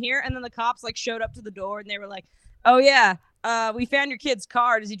he'll come here, and then the cops like showed up to the door and they were like, oh yeah. We found your kid's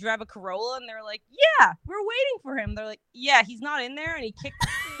car. Does he drive a Corolla? And they're like, yeah, we're waiting for him. They're like, yeah, he's not in there. And he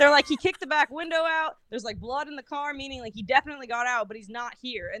kicked the back window out. There's like blood in the car, meaning like he definitely got out, but he's not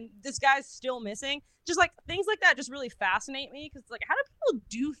here. And this guy's still missing. Just like things like that just really fascinate me because like, how do people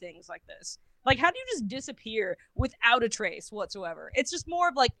do things like this? Like, how do you just disappear without a trace whatsoever? It's just more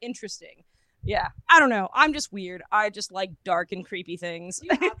of like interesting. Yeah, I don't know. I'm just weird. I just like dark and creepy things.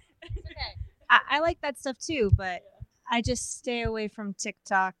 Okay. I like that stuff too, but I just stay away from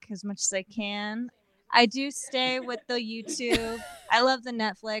TikTok as much as I can. I do stay with the YouTube. I love the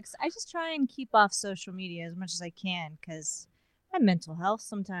Netflix. I just try and keep off social media as much as I can because I have mental health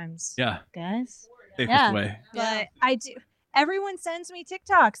sometimes. Yeah. Guys. Safest way. But I do. Everyone sends me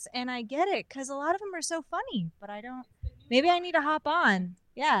TikToks and I get it because a lot of them are so funny, but I don't. Maybe I need to hop on.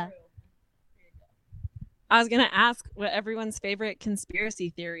 Yeah. I was going to ask what everyone's favorite conspiracy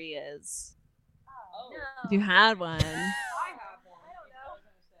theory is. No. If you had one. I have one. I don't know.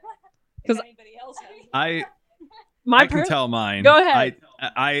 Because anybody else has. I can tell mine. Go ahead.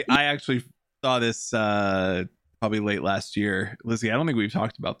 I actually saw this probably late last year. Lizzie, I don't think we've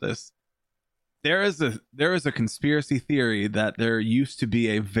talked about this. There is a conspiracy theory that there used to be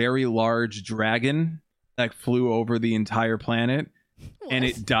a very large dragon that flew over the entire planet, and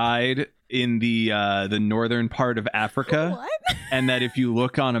it died in the northern part of Africa. What? And that if you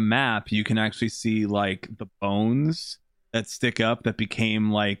look on a map, you can actually see like the bones that stick up that became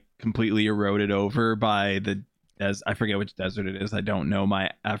like completely eroded over by I forget which desert it is. I don't know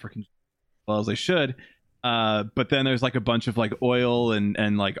my African as well as I should. But then there's like a bunch of like oil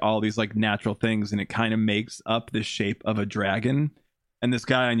and like all these like natural things, and it kind of makes up the shape of a dragon. And this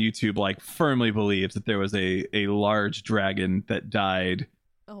guy on YouTube like firmly believes that there was a large dragon that died.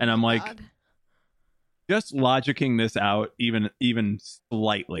 Oh and I'm my like, God. just logicking this out even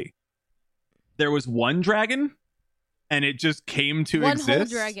slightly. There was one dragon, and it just came to One exist. whole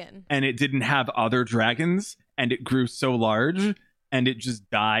dragon. And it didn't have other dragons, and it grew so large, and it just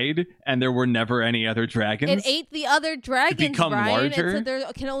died, and there were never any other dragons. It ate the other dragons, become Brian. larger? It said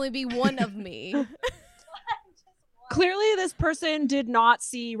there can only be one of me. clearly this person did not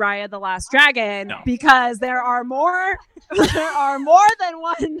see Raya the Last Dragon because there are more than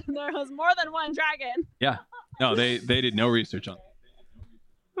one. There was more than one dragon. Yeah. No, they did no research on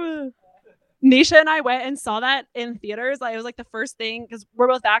it. Nisha and I went and saw that in theaters. Like, it was like the first thing because we're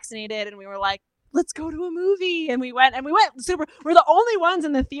both vaccinated and we were like, let's go to a movie. And we went super. We're the only ones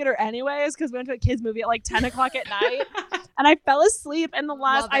in the theater anyways because we went to a kids movie at like 10 o'clock at night. And I fell asleep in the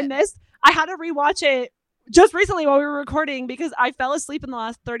last, I had to rewatch it just recently while we were recording because I fell asleep in the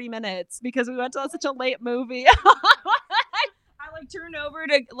last 30 minutes because we went to such a late movie. I like turned over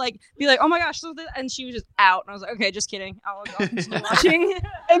to like be like, oh my gosh, and she was just out. And I was like, okay, just kidding. I'll continue watching.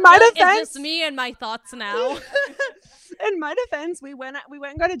 In my defense, it's just me and my thoughts now. In my defense, we went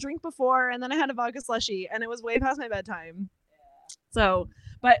and got a drink before, and then I had a vodka slushie, and it was way past my bedtime. So,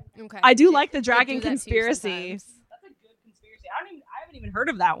 but Okay. I do like the dragon do that to you conspiracy. sometimes. That's a good conspiracy. I haven't even heard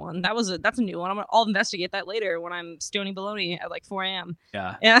of that one. That's a new one. I'll investigate that later when I'm stoning baloney at like 4 a.m.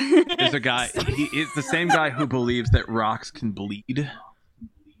 Yeah. Yeah. There's a guy. It's the same guy who believes that rocks can bleed.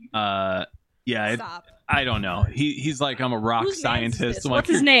 Yeah. Stop. I don't know. He's like, I'm a rock Whose man's is scientist. this? I'm What's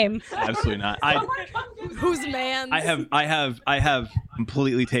like, his name? Absolutely not. Whose man? I have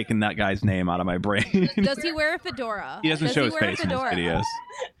completely taken that guy's name out of my brain. Does he wear a fedora? He doesn't show his wear a face in his fedora? videos.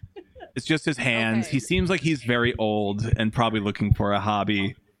 It's just his hands. Okay. He seems like he's very old and probably looking for a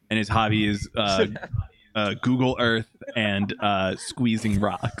hobby. And his hobby is Google Earth and squeezing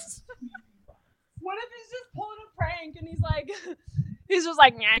rocks. What if he's just pulling a prank and he's just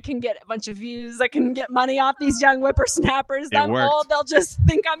like, I can get a bunch of views. I can get money off these young whippersnappers. It I'm worked. old. They'll just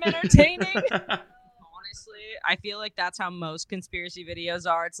think I'm entertaining. Honestly, I feel like that's how most conspiracy videos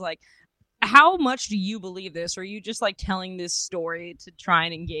are. It's like, how much do you believe this? Or are you just like telling this story to try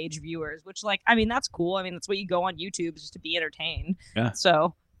and engage viewers? Which, like, I mean, that's cool. I mean, that's what you go on YouTube is just to be entertained. Yeah.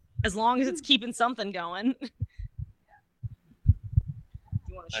 So as long as it's keeping something going.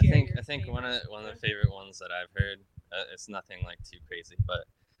 I think one of the favorite ones that I've heard. It's nothing like too crazy, but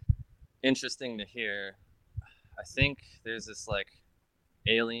interesting to hear. I think there's this like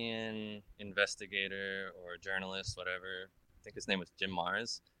alien investigator or journalist, whatever. I think his name was Jim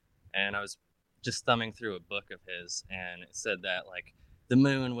Mars. And I was just thumbing through a book of his, and it said that like the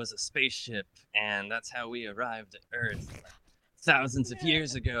moon was a spaceship, and that's how we arrived at Earth. Like, thousands of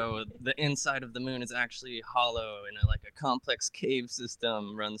years ago, the inside of the moon is actually hollow, and like a complex cave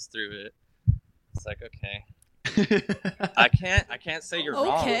system runs through it. It's like, okay. I can't say you're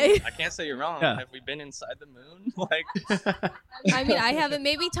wrong. Okay. I can't say you're wrong. Yeah. Have we been inside the moon? Like, I mean, I haven't.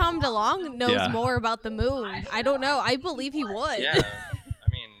 Maybe Tom DeLonge knows Yeah. more about the moon. I don't know. I believe he would. yeah. I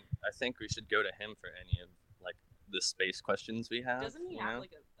mean, I think we should go to him for any of like the space questions we have. Doesn't he you have know?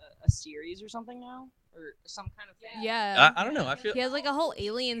 like a series or something now, or some kind of thing? Yeah. I don't know. I feel He has like a whole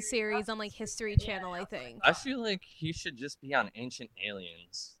alien series on like History Channel, I think. I feel like he should just be on Ancient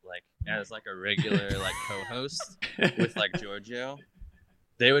Aliens, like as like a regular like co-host with like Giorgio.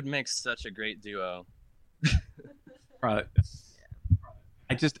 They would make such a great duo. Right.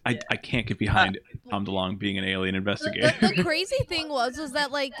 I can't get behind Tom DeLonge being an alien investigator. The crazy thing was that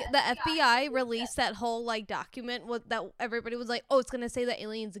like the FBI released that whole like document that everybody was like, oh, it's gonna say that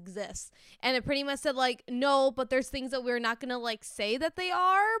aliens exist, and it pretty much said like, no, but there's things that we're not gonna like say that they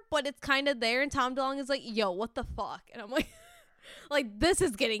are, but it's kind of there. And Tom DeLonge is like, yo, what the fuck? And I'm like, like this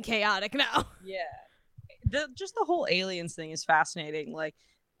is getting chaotic now. Yeah, just the whole aliens thing is fascinating. Like,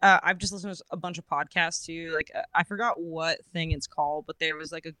 I've just listened to a bunch of podcasts too. Like, I forgot what thing it's called, but there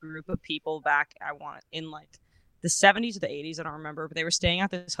was like a group of people back in like the 70s or the 80s. I don't remember, but they were staying at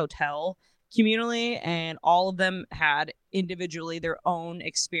this hotel communally, and all of them had individually their own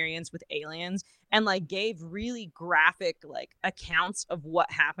experience with aliens, and like gave really graphic like accounts of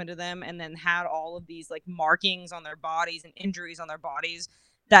what happened to them, and then had all of these like markings on their bodies and injuries on their bodies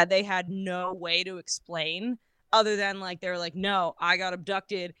that they had no way to explain, other than like they're like, no, I got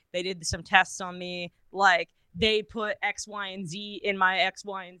abducted, they did some tests on me, like they put X, Y, and Z in my X,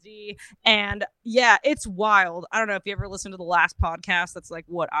 Y, and Z. And yeah, it's wild. I don't know if you ever listened to the last podcast. That's like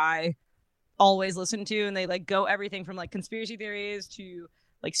what I always listen to, and they like go everything from like conspiracy theories to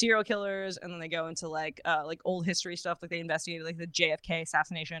like serial killers, and then they go into like old history stuff, like they investigated like the JFK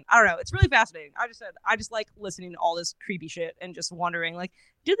assassination. I don't know, it's really fascinating. I just like listening to all this creepy shit and just wondering like,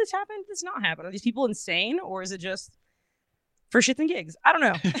 did this happen? Did this not happen? Are these people insane, or is it just for shits and gigs? I don't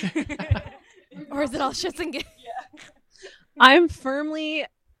know. Or is it all shits and gigs? I'm firmly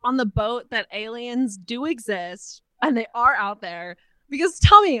on the boat that aliens do exist and they are out there. Because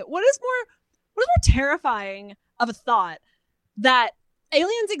tell me, what is more terrifying of a thought that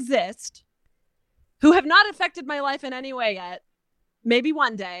aliens exist who have not affected my life in any way yet, maybe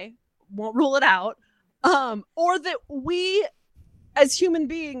one day, won't rule it out, or that we as human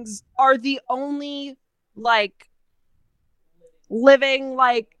beings are the only like living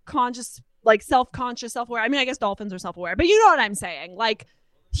like conscious, like self-conscious, self-aware. I mean, I guess dolphins are self-aware, but you know what I'm saying, like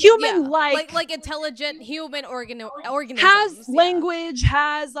human, like intelligent human organisms has language,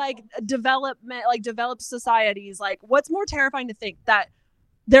 has like development, like developed societies. Like, what's more terrifying to think that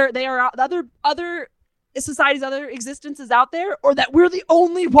they are other societies, other existences out there, or that we're the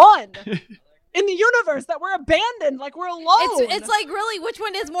only one in the universe, that we're abandoned, like we're alone? It's like, really, which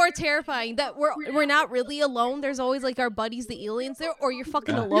one is more terrifying? That we're not really alone. There's always like our buddies, the aliens there, or you're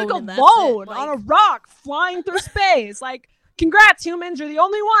fucking alone. You're and that's alone it. on a rock flying through space. Like, congrats, humans, you're the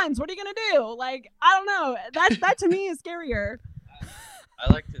only ones. What are you gonna do? Like, I don't know. That to me is scarier.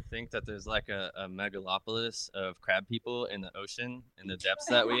 I like to think that there's like a megalopolis of crab people in the ocean, in the depths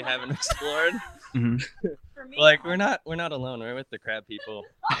that we haven't explored. Mm-hmm. Like we're not alone. We're with the crab people.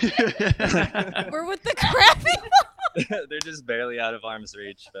 We're with the crab people. They're just barely out of arm's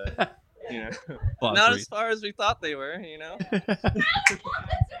reach, but you know, Well, not sweet. as far as we thought they were. You know.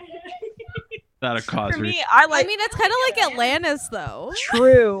 Not a cause. For me, I mean, it's kind of like Atlantis, though.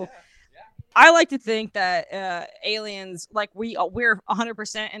 True. I like to think that aliens, like we're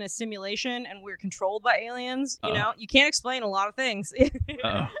 100% in a simulation and we're controlled by aliens. You know, you can't explain a lot of things.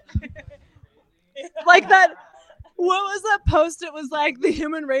 Like that. What was that post? It was like the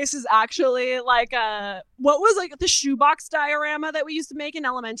human race is actually like what was like the shoebox diorama that we used to make in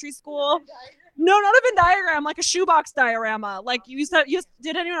elementary school? No, not a Venn diagram, like a shoebox diorama. Like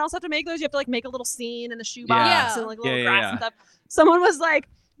did anyone else have to make those? You have to like make a little scene in the shoebox Yeah. and like little grass and stuff. Someone was like,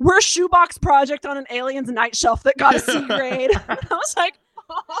 we're a shoebox project on an aliens night shelf that got a C grade. I was like,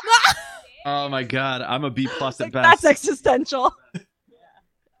 Oh my god, I'm a B+ at like, best. that's existential.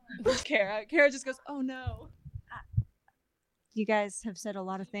 Kara just goes, oh no. You guys have said a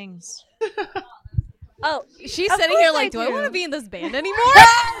lot of things. Oh, she's Of sitting course here I like, do I do. want to be in this band anymore?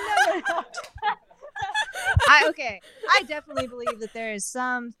 I definitely believe that there is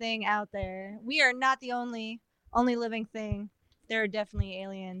something out there. We are not the only living thing. there are definitely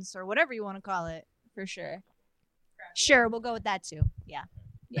aliens or whatever you want to call it, for sure. Sure, we'll go with that too. Yeah,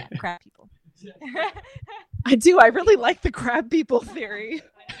 crab people. I do. I really like the crab people theory.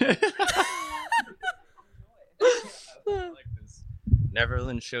 Like this.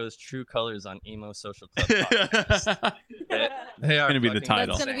 Neverlyn shows true colors on Emo Social Club podcast. They are Gonna be the fucking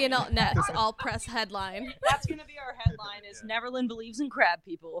title. That's gonna be insane. an next all press headline. That's gonna be our headline. Is Neverlyn believes in crab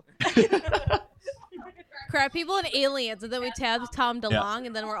people. Crab people and aliens, and then we tabbed Tom DeLonge,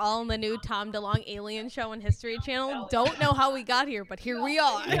 and then we're all in the new Tom DeLonge alien show on History Channel. Don't know how we got here, but here we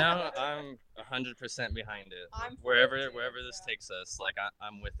are. You know, I'm 100% behind it. Wherever this takes us, like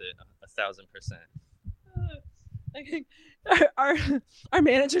I'm with it 1,000%. Our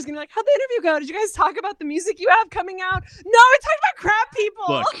manager's gonna be like, how'd the interview go? Did you guys talk about the music you have coming out? No, we talked about crab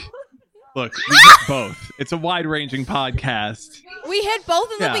people. Look, we hit both. It's a wide-ranging podcast. We hit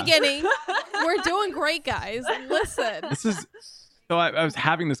both in the Yeah. beginning. We're doing great, guys. Listen. This is so. I was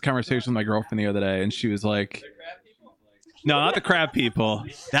having this conversation with my girlfriend the other day, and she was like, "No, not the crab people.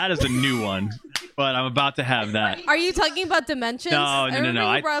 That is a new one." But I'm about to have that. Are you talking about dimensions? No. I remember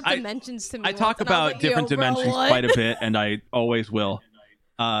I- you brought up I- dimensions to me. I talk once, and I was about like, different yo, bro, dimensions what? quite a bit, and I always will.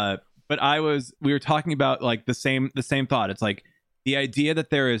 But we were talking about like the same thought. It's like the idea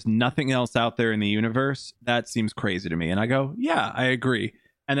that there is nothing else out there in the universe, that seems crazy to me. And I go, yeah, I agree.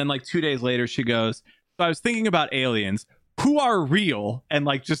 And then like 2 days later, she goes, so I was thinking about aliens who are real, and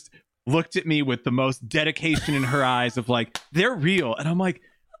like just looked at me with the most dedication in her eyes of like, they're real. And I'm like,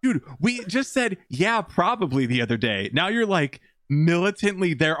 dude, we just said, yeah, probably the other day. Now you're like,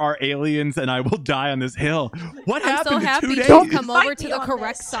 militantly, there are aliens and I will die on this hill. What I'm happened so in happy 2 to days? come over Fight to me the on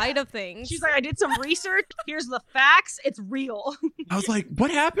correct this. side of things. She's like, I did some research. Here's the facts. It's real. I was like,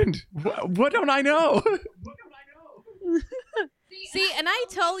 what happened? What don't I know? See, and I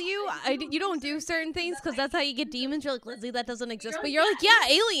tell you, you don't do certain things because that's how you get demons. You're like, Lindsay, that doesn't exist. But you're like, yeah,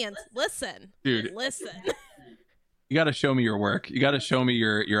 aliens. Listen. Dude. Listen. You got to show me your work. You got to show me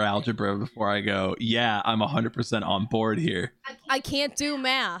your algebra before I go, yeah, I'm 100% on board here. I can't do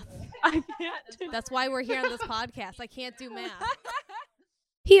math. I can't. That's why we're here on this podcast. I can't do math.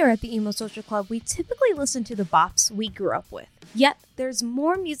 Here at the Emo Social Club, we typically listen to the bops we grew up with. Yet, there's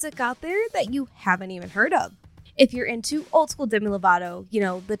more music out there that you haven't even heard of. If you're into old school Demi Lovato, you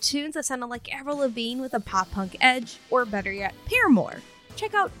know, the tunes that sounded like Avril Lavigne with a pop punk edge, or better yet, Paramore,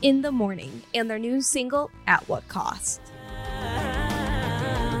 check out In the Morning and their new single, At What Cost.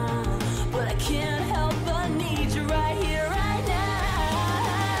 But I can't help but need you right here, right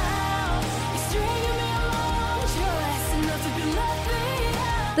now. You're stringing me along, just enough to be left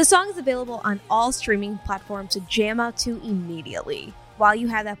behind. The song is available on all streaming platforms to jam out to immediately. While you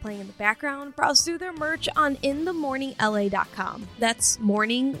have that playing in the background, browse through their merch on inthemorningla.com. That's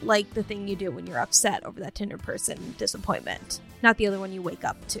morning like the thing you do when you're upset over that Tinder person disappointment, not the other one you wake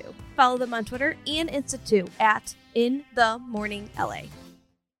up to. Follow them on Twitter and Insta too at inthemorningla.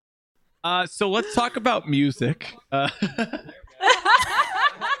 So let's talk about music.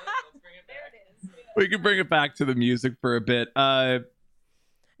 We can bring it back to the music for a bit.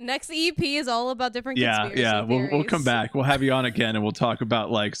 Next EP is all about different Yeah, conspiracy we'll come theories. back. We'll have you on again, and we'll talk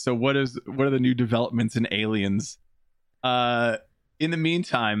about like, so what are the new developments in aliens? In the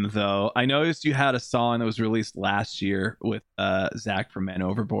meantime, though, I noticed you had a song that was released last year with Zach from Man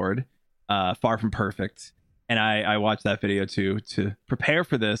Overboard, Far From Perfect, and I watched that video too to prepare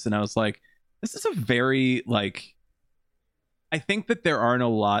for this, and I was like, this is a very like, I think that there aren't a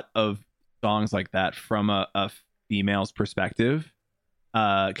lot of songs like that from a female's perspective.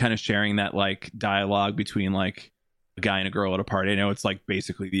 Kind of sharing that like dialogue between like a guy and a girl at a party. I know it's like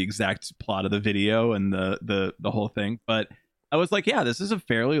basically the exact plot of the video and the whole thing, but I was like, yeah, this is a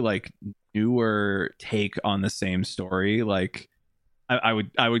fairly like newer take on the same story. Like I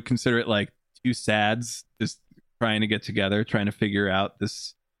would consider it like two sads just trying to get together, trying to figure out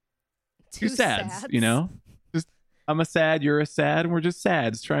this two sads, you know? Just I'm a sad, you're a sad, and we're just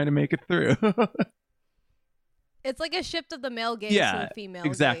sads trying to make it through. It's like a shift of the male gaze Yeah, to the female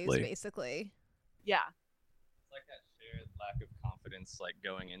exactly. gaze, basically. Yeah. It's like that shared lack of confidence, like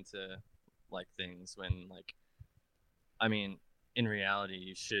going into like things when like, I mean, in reality,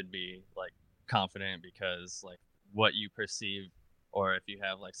 you should be like confident because like what you perceive, or if you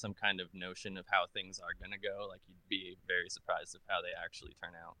have like some kind of notion of how things are gonna go, like you'd be very surprised of how they actually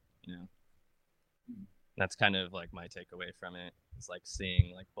turn out, you know? That's kind of like my takeaway from it. It's like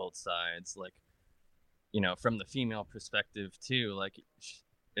seeing like both sides, like, you know, from the female perspective too, like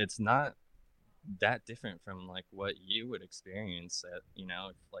it's not that different from like what you would experience at, you know,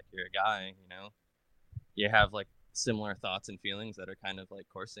 if like you're a guy, you know, you have like similar thoughts and feelings that are kind of like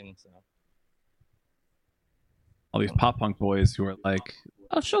coursing. So all these pop punk boys who are like,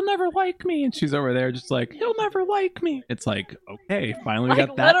 oh, she'll never like me, and she's over there just like, he'll never like me. It's like, okay, finally we Like,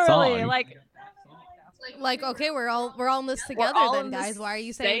 got that literally, song. Like, okay, we're all in this together all then, in the guys. Why are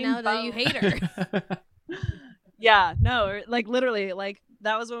you saying same now that you boat. hate her? Yeah, no, like literally, like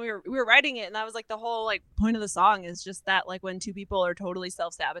that was when we were writing it, and that was like the whole like point of the song is just that like when two people are totally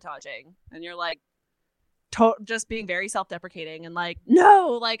self-sabotaging, and you're like just being very self-deprecating and like,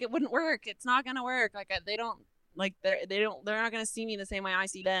 no, like it wouldn't work, it's not gonna work, like they don't like they're not gonna see me the same way I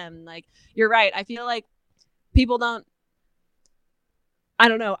see them. Like, you're right. I feel like people don't. I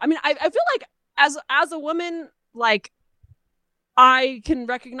don't know. I mean, I feel like as a woman, like, I can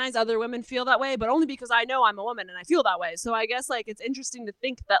recognize other women feel that way, but only because I know I'm a woman and I feel that way. So I guess like it's interesting to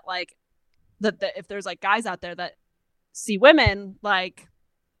think that like that if there's like guys out there that see women like,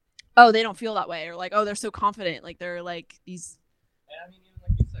 oh, they don't feel that way, or like, oh, they're so confident, like they're like these. Yeah, I mean, even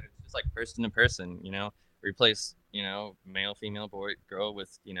like you said, it's just like person to person, you know, replace, you know, male, female, boy, girl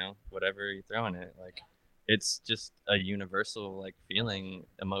with, you know, whatever you throw in it. Like, it's just a universal like feeling,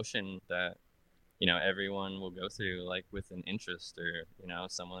 emotion that, you know, everyone will go through, like with an interest or, you know,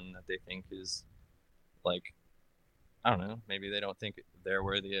 someone that they think is like, I don't know, maybe they don't think they're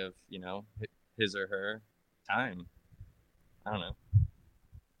worthy of, you know, his or her time. I don't know.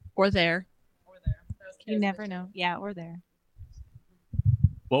 Or there. You never know. Yeah, or there.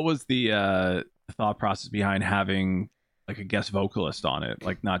 What was the thought process behind having like a guest vocalist on it?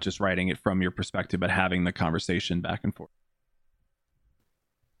 Like not just writing it from your perspective, but having the conversation back and forth.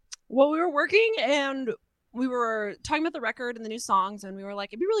 Well, we were working and we were talking about the record and the new songs, and we were like,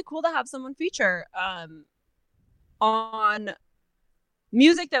 it'd be really cool to have someone feature on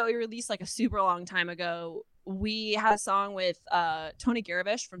music that we released like a super long time ago. We had a song with Tony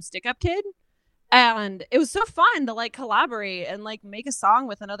Garavish from Stick Up Kid, and it was so fun to like collaborate and like make a song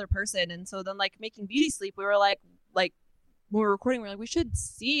with another person. And so then like making Beauty Sleep, we were like when we were recording, we were like, we should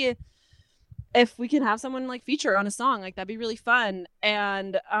see if we can have someone like feature on a song, like that'd be really fun.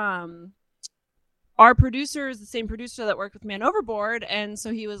 And our producer is the same producer that worked with Man Overboard, and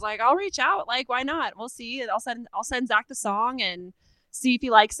so he was like, I'll reach out, like why not, we'll see, I'll send Zach the song and see if he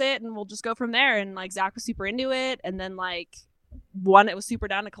likes it, and we'll just go from there. And like Zach was super into it, and then like it was super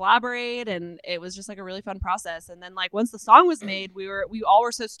down to collaborate, and it was just like a really fun process. And then like once the song was made, we all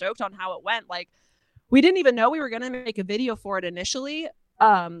were so stoked on how it went. Like we didn't even know we were gonna make a video for it initially,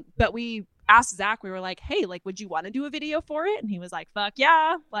 but we asked Zach, we were like, hey, like would you want to do a video for it? And he was like, fuck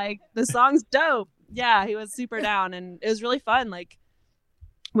yeah, like the song's dope. Yeah, he was super down, and it was really fun. Like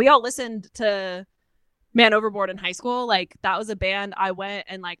we all listened to Man Overboard in high school. Like that was a band I went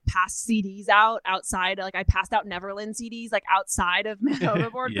and like passed CDs outside. Like I passed out Neverlyn CDs like outside of Man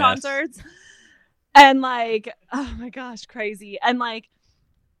Overboard Yes. concerts. And like, oh my gosh, crazy. And like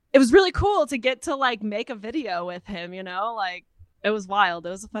it was really cool to get to like make a video with him, you know? Like it was wild. It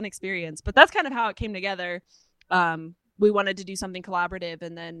was a fun experience. But that's kind of how it came together. We wanted to do something collaborative,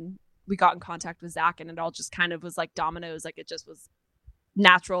 and then we got in contact with Zach, and it all just kind of was like dominoes. Like it just was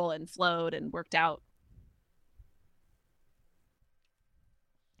natural and flowed and worked out.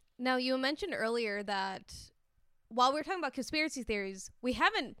 Now, you mentioned earlier that while we were talking about conspiracy theories, we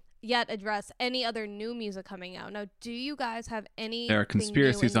haven't yet addressed any other new music coming out. Now, do you guys have any? There are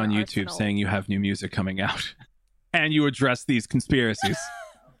conspiracies on YouTube saying you have new music coming out. And you address these conspiracies.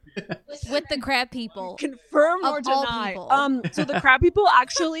 with the crab people. Confirm or Of all deny. people. So the crab people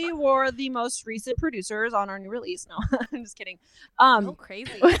actually were the most recent producers on our new release. No, I'm just kidding. Oh,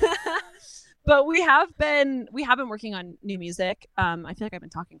 crazy. But we have been working on new music. I feel like I've been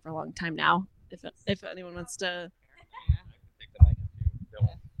talking for a long time now. If anyone wants to.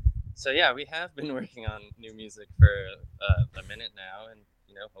 So yeah, we have been working on new music for a minute now, and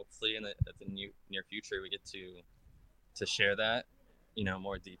you know, hopefully in the near future we get to share that, you know,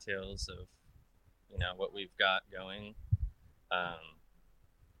 more details of, you know, what we've got going.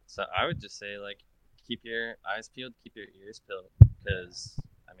 So I would just say, like, keep your eyes peeled, keep your ears peeled, because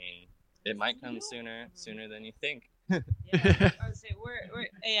I mean, it might come sooner than you think. Yeah, I would say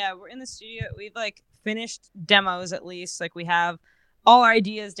we're in the studio. We've like finished demos at least. Like we have all our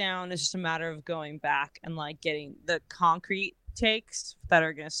ideas down. It's just a matter of going back and like getting the concrete takes that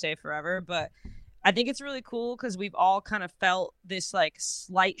are gonna stay forever. But I think it's really cool because we've all kind of felt this like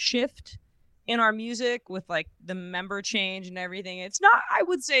slight shift in our music with like the member change and everything. It's not, I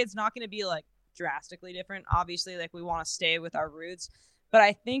would say it's not going to be like drastically different. Obviously, like we want to stay with our roots, but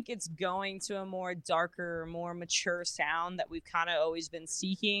I think it's going to a more darker, more mature sound that we've kind of always been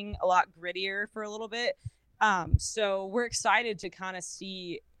seeking, a lot grittier for a little bit. So we're excited to kind of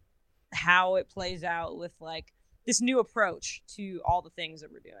see how it plays out with like this new approach to all the things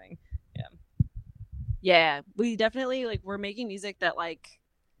that we're doing. Yeah. Yeah, we definitely like we're making music that like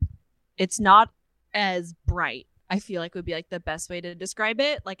it's not as bright. I feel like would be like the best way to describe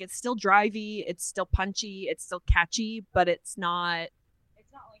it. Like it's still drivey, it's still punchy, it's still catchy, but it's not like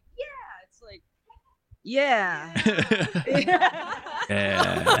it's like Yeah.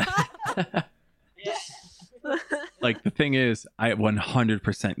 Yeah. Like the thing is, I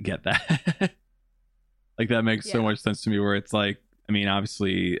 100% get that. Like that makes so Yeah. much sense to me. Where it's like, I mean,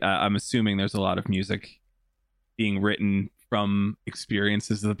 obviously, I'm assuming there's a lot of music being written from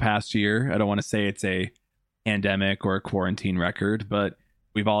experiences of the past year. I don't want to say it's a pandemic or a quarantine record, but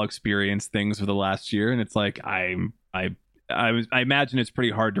we've all experienced things for the last year, and it's like I imagine it's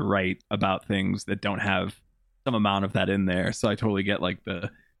pretty hard to write about things that don't have some amount of that in there. So I totally get like the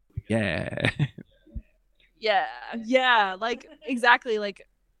yeah, like exactly. Like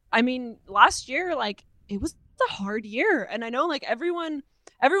I mean, last year like it was a hard year, and I know like everyone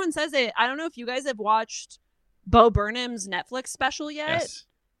says it. I don't know if you guys have watched Bo Burnham's Netflix special yet. Yes.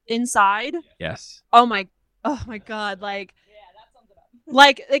 Inside. Yes. Oh my god, like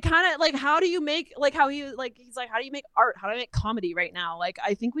it kind of like how do you make like how he's like how do you make art, how do I make comedy right now? Like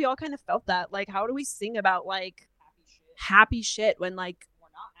I think we all kind of felt that, like how do we sing about like happy shit when like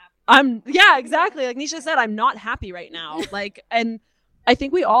yeah, exactly, like Nisha said, I'm not happy right now. Like, and I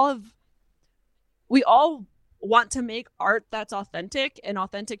think we all want to make art that's authentic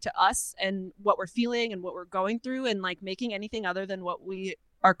to us and what we're feeling and what we're going through, and like making anything other than what we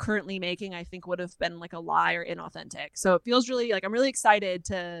are currently making, I think would have been like a lie or inauthentic. So it feels really like I'm really excited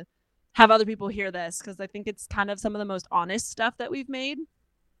to have other people hear this, because I think it's kind of some of the most honest stuff that we've made.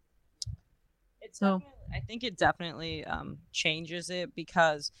 I think it definitely changes it,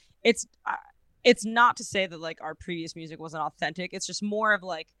 because it's not to say that like our previous music wasn't authentic. It's just more of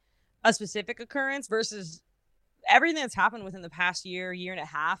like a specific occurrence versus everything that's happened within the past year and a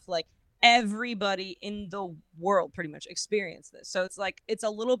half. Like everybody in the world pretty much experienced this, so it's like it's a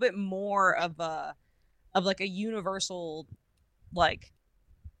little bit more of a universal like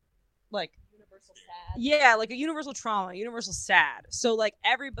universal sad. Yeah, like a universal trauma, universal sad. So like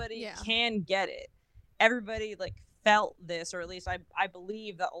everybody can get it. Everybody like felt this, or at least I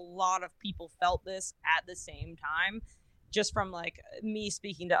believe that a lot of people felt this at the same time. Just from like me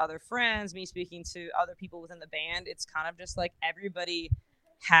speaking to other friends, me speaking to other people within the band, it's kind of just like everybody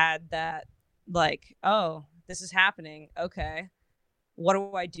had that like, oh, this is happening. Okay, what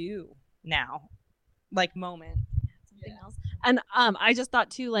do I do now? Like moment. Something else. And I just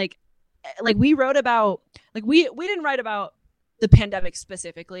thought too, like we wrote about, like we didn't write about the pandemic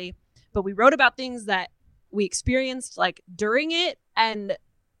specifically, but we wrote about things that we experienced like during it, and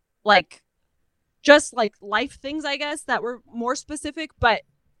like just like life things, I guess, that were more specific, but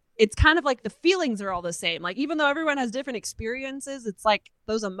it's kind of like the feelings are all the same. Like even though everyone has different experiences, it's like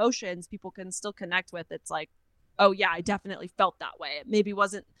those emotions people can still connect with. It's like, oh yeah, I definitely felt that way. It maybe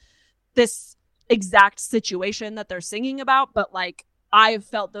wasn't this exact situation that they're singing about, but like I've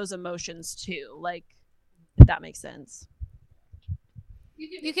felt those emotions too. Like, if that makes sense.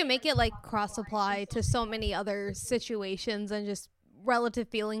 You can make it like cross apply to so many other situations and just relative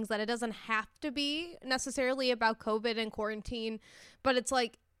feelings, that it doesn't have to be necessarily about COVID and quarantine, but it's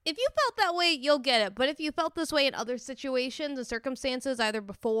like if you felt that way, you'll get it. But if you felt this way in other situations and circumstances, either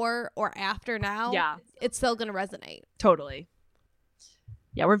before or after now, yeah, it's still gonna resonate. Totally.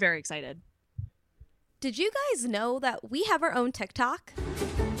 Yeah, we're very excited. Did you guys know that we have our own TikTok?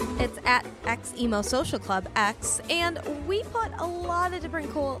 It's at X Emo Social Club X, and we put a lot of different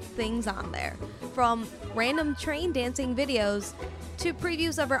cool things on there, from random train dancing videos to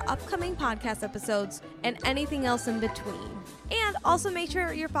previews of our upcoming podcast episodes and anything else in between. And also make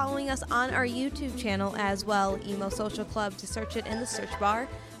sure you're following us on our YouTube channel as well, Emo Social Club, to search it in the search bar.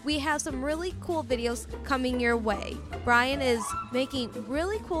 We have some really cool videos coming your way. Brian is making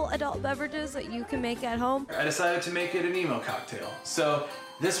really cool adult beverages that you can make at home. I decided to make it an emo cocktail. So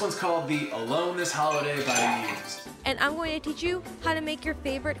this one's called the Alone This Holiday by Used. And I'm going to teach you how to make your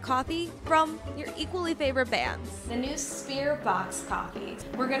favorite coffee from your equally favorite bands. The new Spear Box Coffee.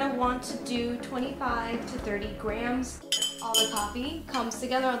 We're gonna want to do 25 to 30 grams. All the coffee comes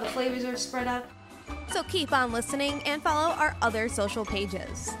together, all the flavors are spread out. So keep on listening and follow our other social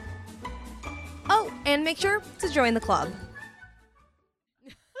pages. Oh, and make sure to join the club.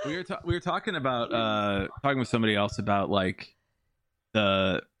 We were talking about talking with somebody else about like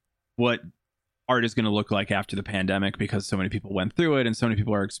what art is going to look like after the pandemic, because so many people went through it and so many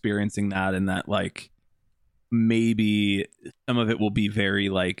people are experiencing that, and that like maybe some of it will be very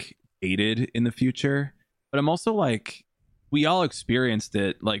like dated in the future. But I'm also like, we all experienced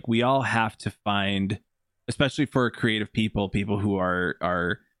it. Like we all have to find, especially for creative people who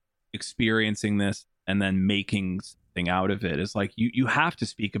are experiencing this and then making something out of it. Is like you have to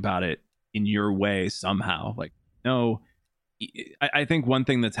speak about it in your way somehow. Like, no, I think one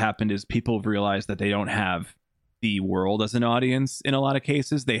thing that's happened is people have realized that they don't have the world as an audience. In a lot of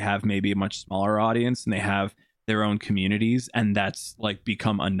cases, they have maybe a much smaller audience, and they have their own communities, and that's like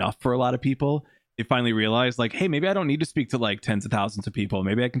become enough for a lot of people. They finally realize, like, hey, maybe I don't need to speak to like tens of thousands of people.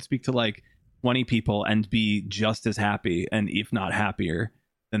 Maybe I can speak to like 20 people and be just as happy, and if not happier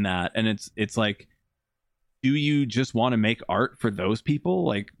than that. And it's like, do you just want to make art for those people?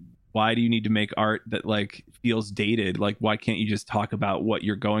 Like, why do you need to make art that like feels dated? Like, why can't you just talk about what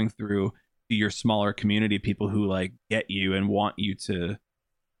you're going through to your smaller community, people who like get you and want you to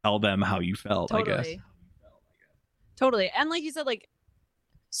tell them how you felt? Totally. I guess. Totally. And like you said, like,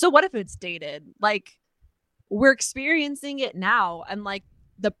 so what if it's dated? Like, we're experiencing it now, and like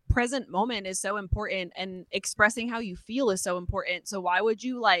the present moment is so important, and expressing how you feel is so important. So why would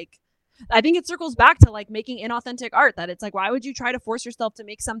you like, I think it circles back to like making inauthentic art, that it's like, why would you try to force yourself to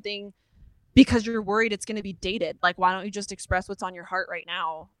make something because you're worried it's going to be dated? Like, why don't you just express what's on your heart right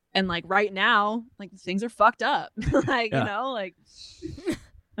now? And like right now, like things are fucked up. Like, you know, like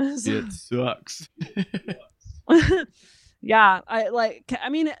it sucks. Yeah, I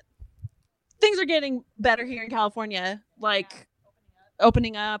mean, things are getting better here in California, like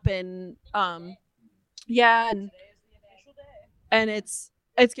opening up, and yeah, and it's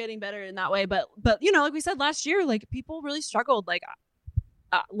getting better in that way. But you know, like we said last year, like people really struggled.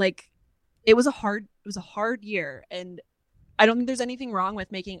 Like it was a hard year, and I don't think there's anything wrong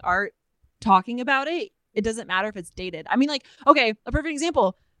with making art, talking about it. It doesn't matter if it's dated. I mean, like, okay, a perfect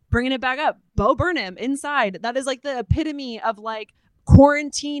example, bringing it back up, Bo Burnham, Inside. That is like the epitome of like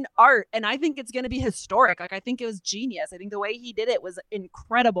quarantine art, and I think it's going to be historic. Like, I think it was genius. I think the way he did it was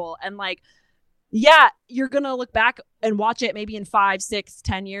incredible. And like, yeah, you're going to look back and watch it maybe in 5, 6,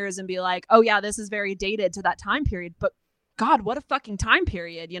 10 years and be like, oh yeah, this is very dated to that time period. But God, what a fucking time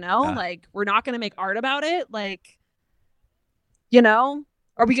period, you know? Like, we're not going to make art about it. Like, you know,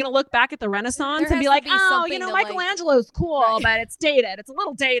 are we going to look back at the Renaissance and be like, oh, you know, Michelangelo's like, cool, but it's dated. It's a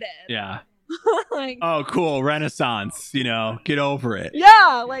little dated. Yeah. Like, oh, cool. Renaissance, you know, get over it.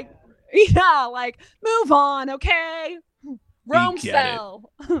 Yeah. Like, move on. Okay. Rome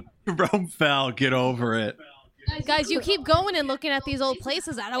fell. Rome fell. Get over it. Guys, you keep going and looking at these old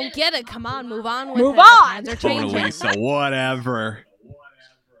places. I don't get it. Come on, move on with it. Move on. Mona Lisa, whatever.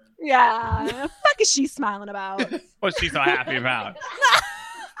 Yeah. The fuck is she smiling about? What's she so happy about?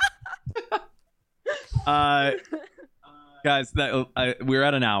 Guys, we're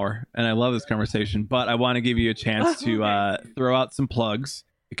at an hour, and I love this conversation, but I want to give you a chance to throw out some plugs.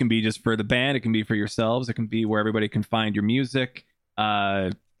 It can be just for the band, it can be for yourselves, it can be where everybody can find your music.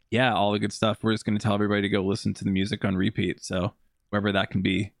 Yeah, all the good stuff. We're just going to tell everybody to go listen to the music on repeat, so wherever that can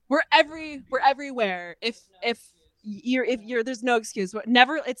be. We're everywhere. If you're there's no excuse. It's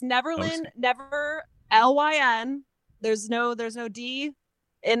Neverlyn, never Lyn. There's no D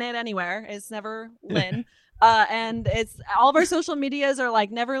in it anywhere. It's Neverlyn. And it's all of our social medias are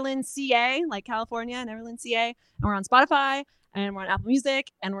like Neverlyn CA, like California, Neverlyn CA. And we're on Spotify, and we're on Apple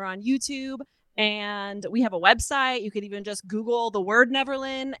Music, and we're on YouTube, and we have a website. You could even just Google the word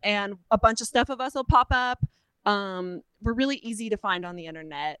Neverlyn, and a bunch of stuff of us will pop up. We're really easy to find on the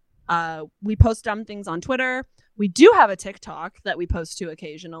internet. We post dumb things on Twitter. We do have a TikTok that we post to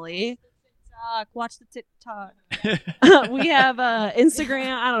occasionally. Watch the TikTok. We have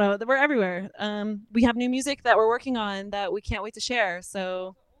Instagram. I don't know. We're everywhere. We have new music that we're working on that we can't wait to share.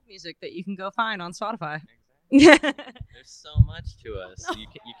 So Music that you can go find on Spotify. yeah. There's so much to us. You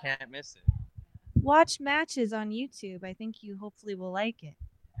can't miss it. Watch matches on YouTube. I think you hopefully will like it.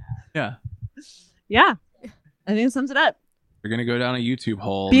 Yeah. Yeah. I think it sums it up. You're going to go down a YouTube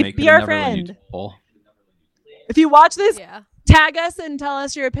hole. Be our friend. Hole. If you watch this, Yeah. tag us and tell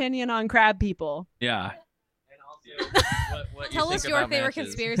us your opinion on crab people. Yeah. And also, what Tell you us think your about favorite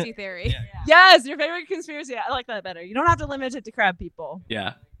matches. conspiracy theory. Yes, your favorite conspiracy. I like that better. You don't have to limit it to crab people.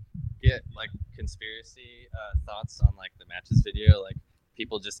 Yeah. Get like conspiracy thoughts on like the matches video, like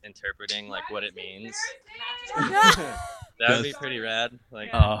people just interpreting like what it means. That would be pretty rad.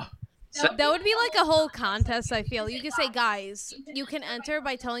 Like, That would be like a whole contest, I feel. You could say, guys, you can enter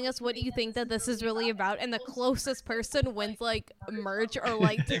by telling us what you think that this is really about, and the closest person wins like merch or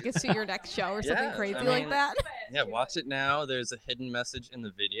like tickets to your next show or something crazy like that. Yeah, watch it now. There's a hidden message in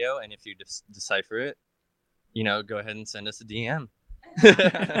the video, and if you decipher it, you know, go ahead and send us a DM.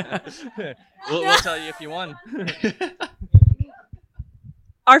 we'll tell you if you won.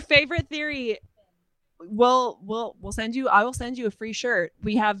 Our favorite theory. We'll send you. I will send you a free shirt.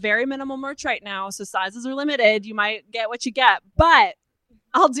 We have very minimal merch right now, so sizes are limited. You might get what you get, but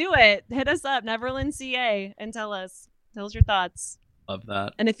I'll do it. Hit us up, Neverlyn CA, and tell us your thoughts. Love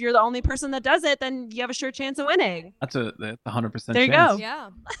that. And if you're the only person that does it, then you have a sure chance of winning. That's a 100% There you chance. go. Yeah.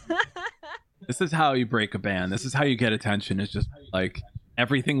 This is how you break a band. This is how you get attention. It's just like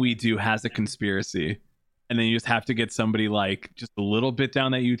everything we do has a conspiracy. And then you just have to get somebody like just a little bit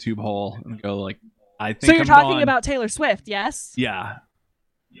down that YouTube hole and go like, I think So you're I'm talking gone. about Taylor Swift, yes? Yeah.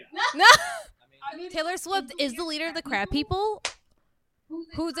 No. Taylor Swift is the leader of the crab people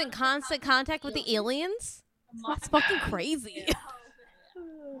who's in constant contact with the aliens. That's fucking crazy.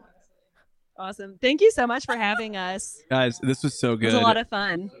 Awesome. Thank you so much for having us. Guys, this was so It good. was a lot of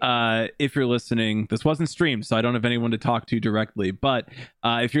fun. If you're listening, this wasn't streamed, so I don't have anyone to talk to directly. But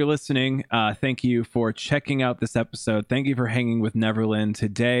if you're listening, thank you for checking out this episode. Thank you for hanging with Neverlyn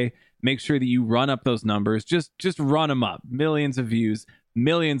today. Make sure that you run up those numbers. Just run them up. Millions of views,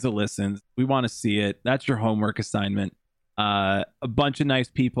 millions of listens. We want to see it. That's your homework assignment. A bunch of nice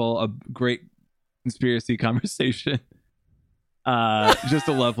people, a great conspiracy conversation. Just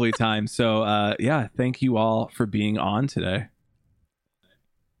a lovely time. So yeah, thank you all for being on today.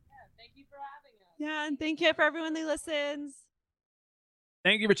 Yeah, and thank you for everyone who listens.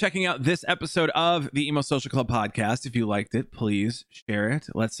 Thank you for checking out this episode of the Emo Social Club podcast. If you liked it, please share it.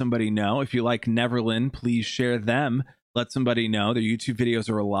 Let somebody know. If you like Neverlyn, please share them. Let somebody know. Their YouTube videos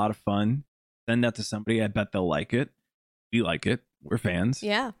are a lot of fun. Send that to somebody. I bet they'll like it. We like it. We're fans.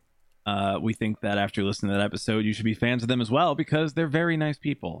 Yeah. We think that after listening to that episode, you should be fans of them as well because they're very nice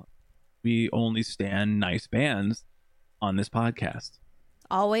people. We only stand nice bands on this podcast.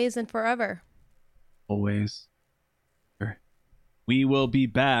 Always and forever. Always. Sure. We will be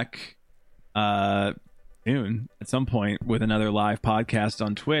back soon at some point with another live podcast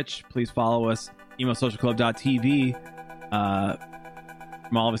on Twitch. Please follow us, emosocialclub.tv.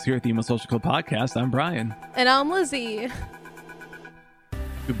 From all of us here at the Emo Social Club podcast, I'm Brian. And I'm Lizzie.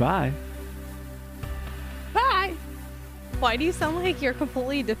 Goodbye. Bye. Why do you sound like you're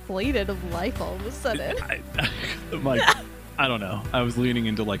completely deflated of life all of a sudden? I'm like, I don't know. I was leaning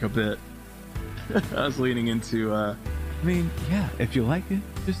into like a bit. I was leaning into, I mean, yeah, if you like it,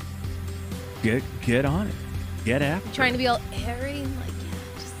 just get on it. Get after it. Trying to be all airy and like,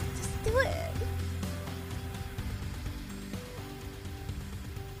 yeah, just do it.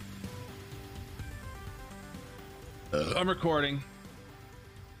 I'm recording.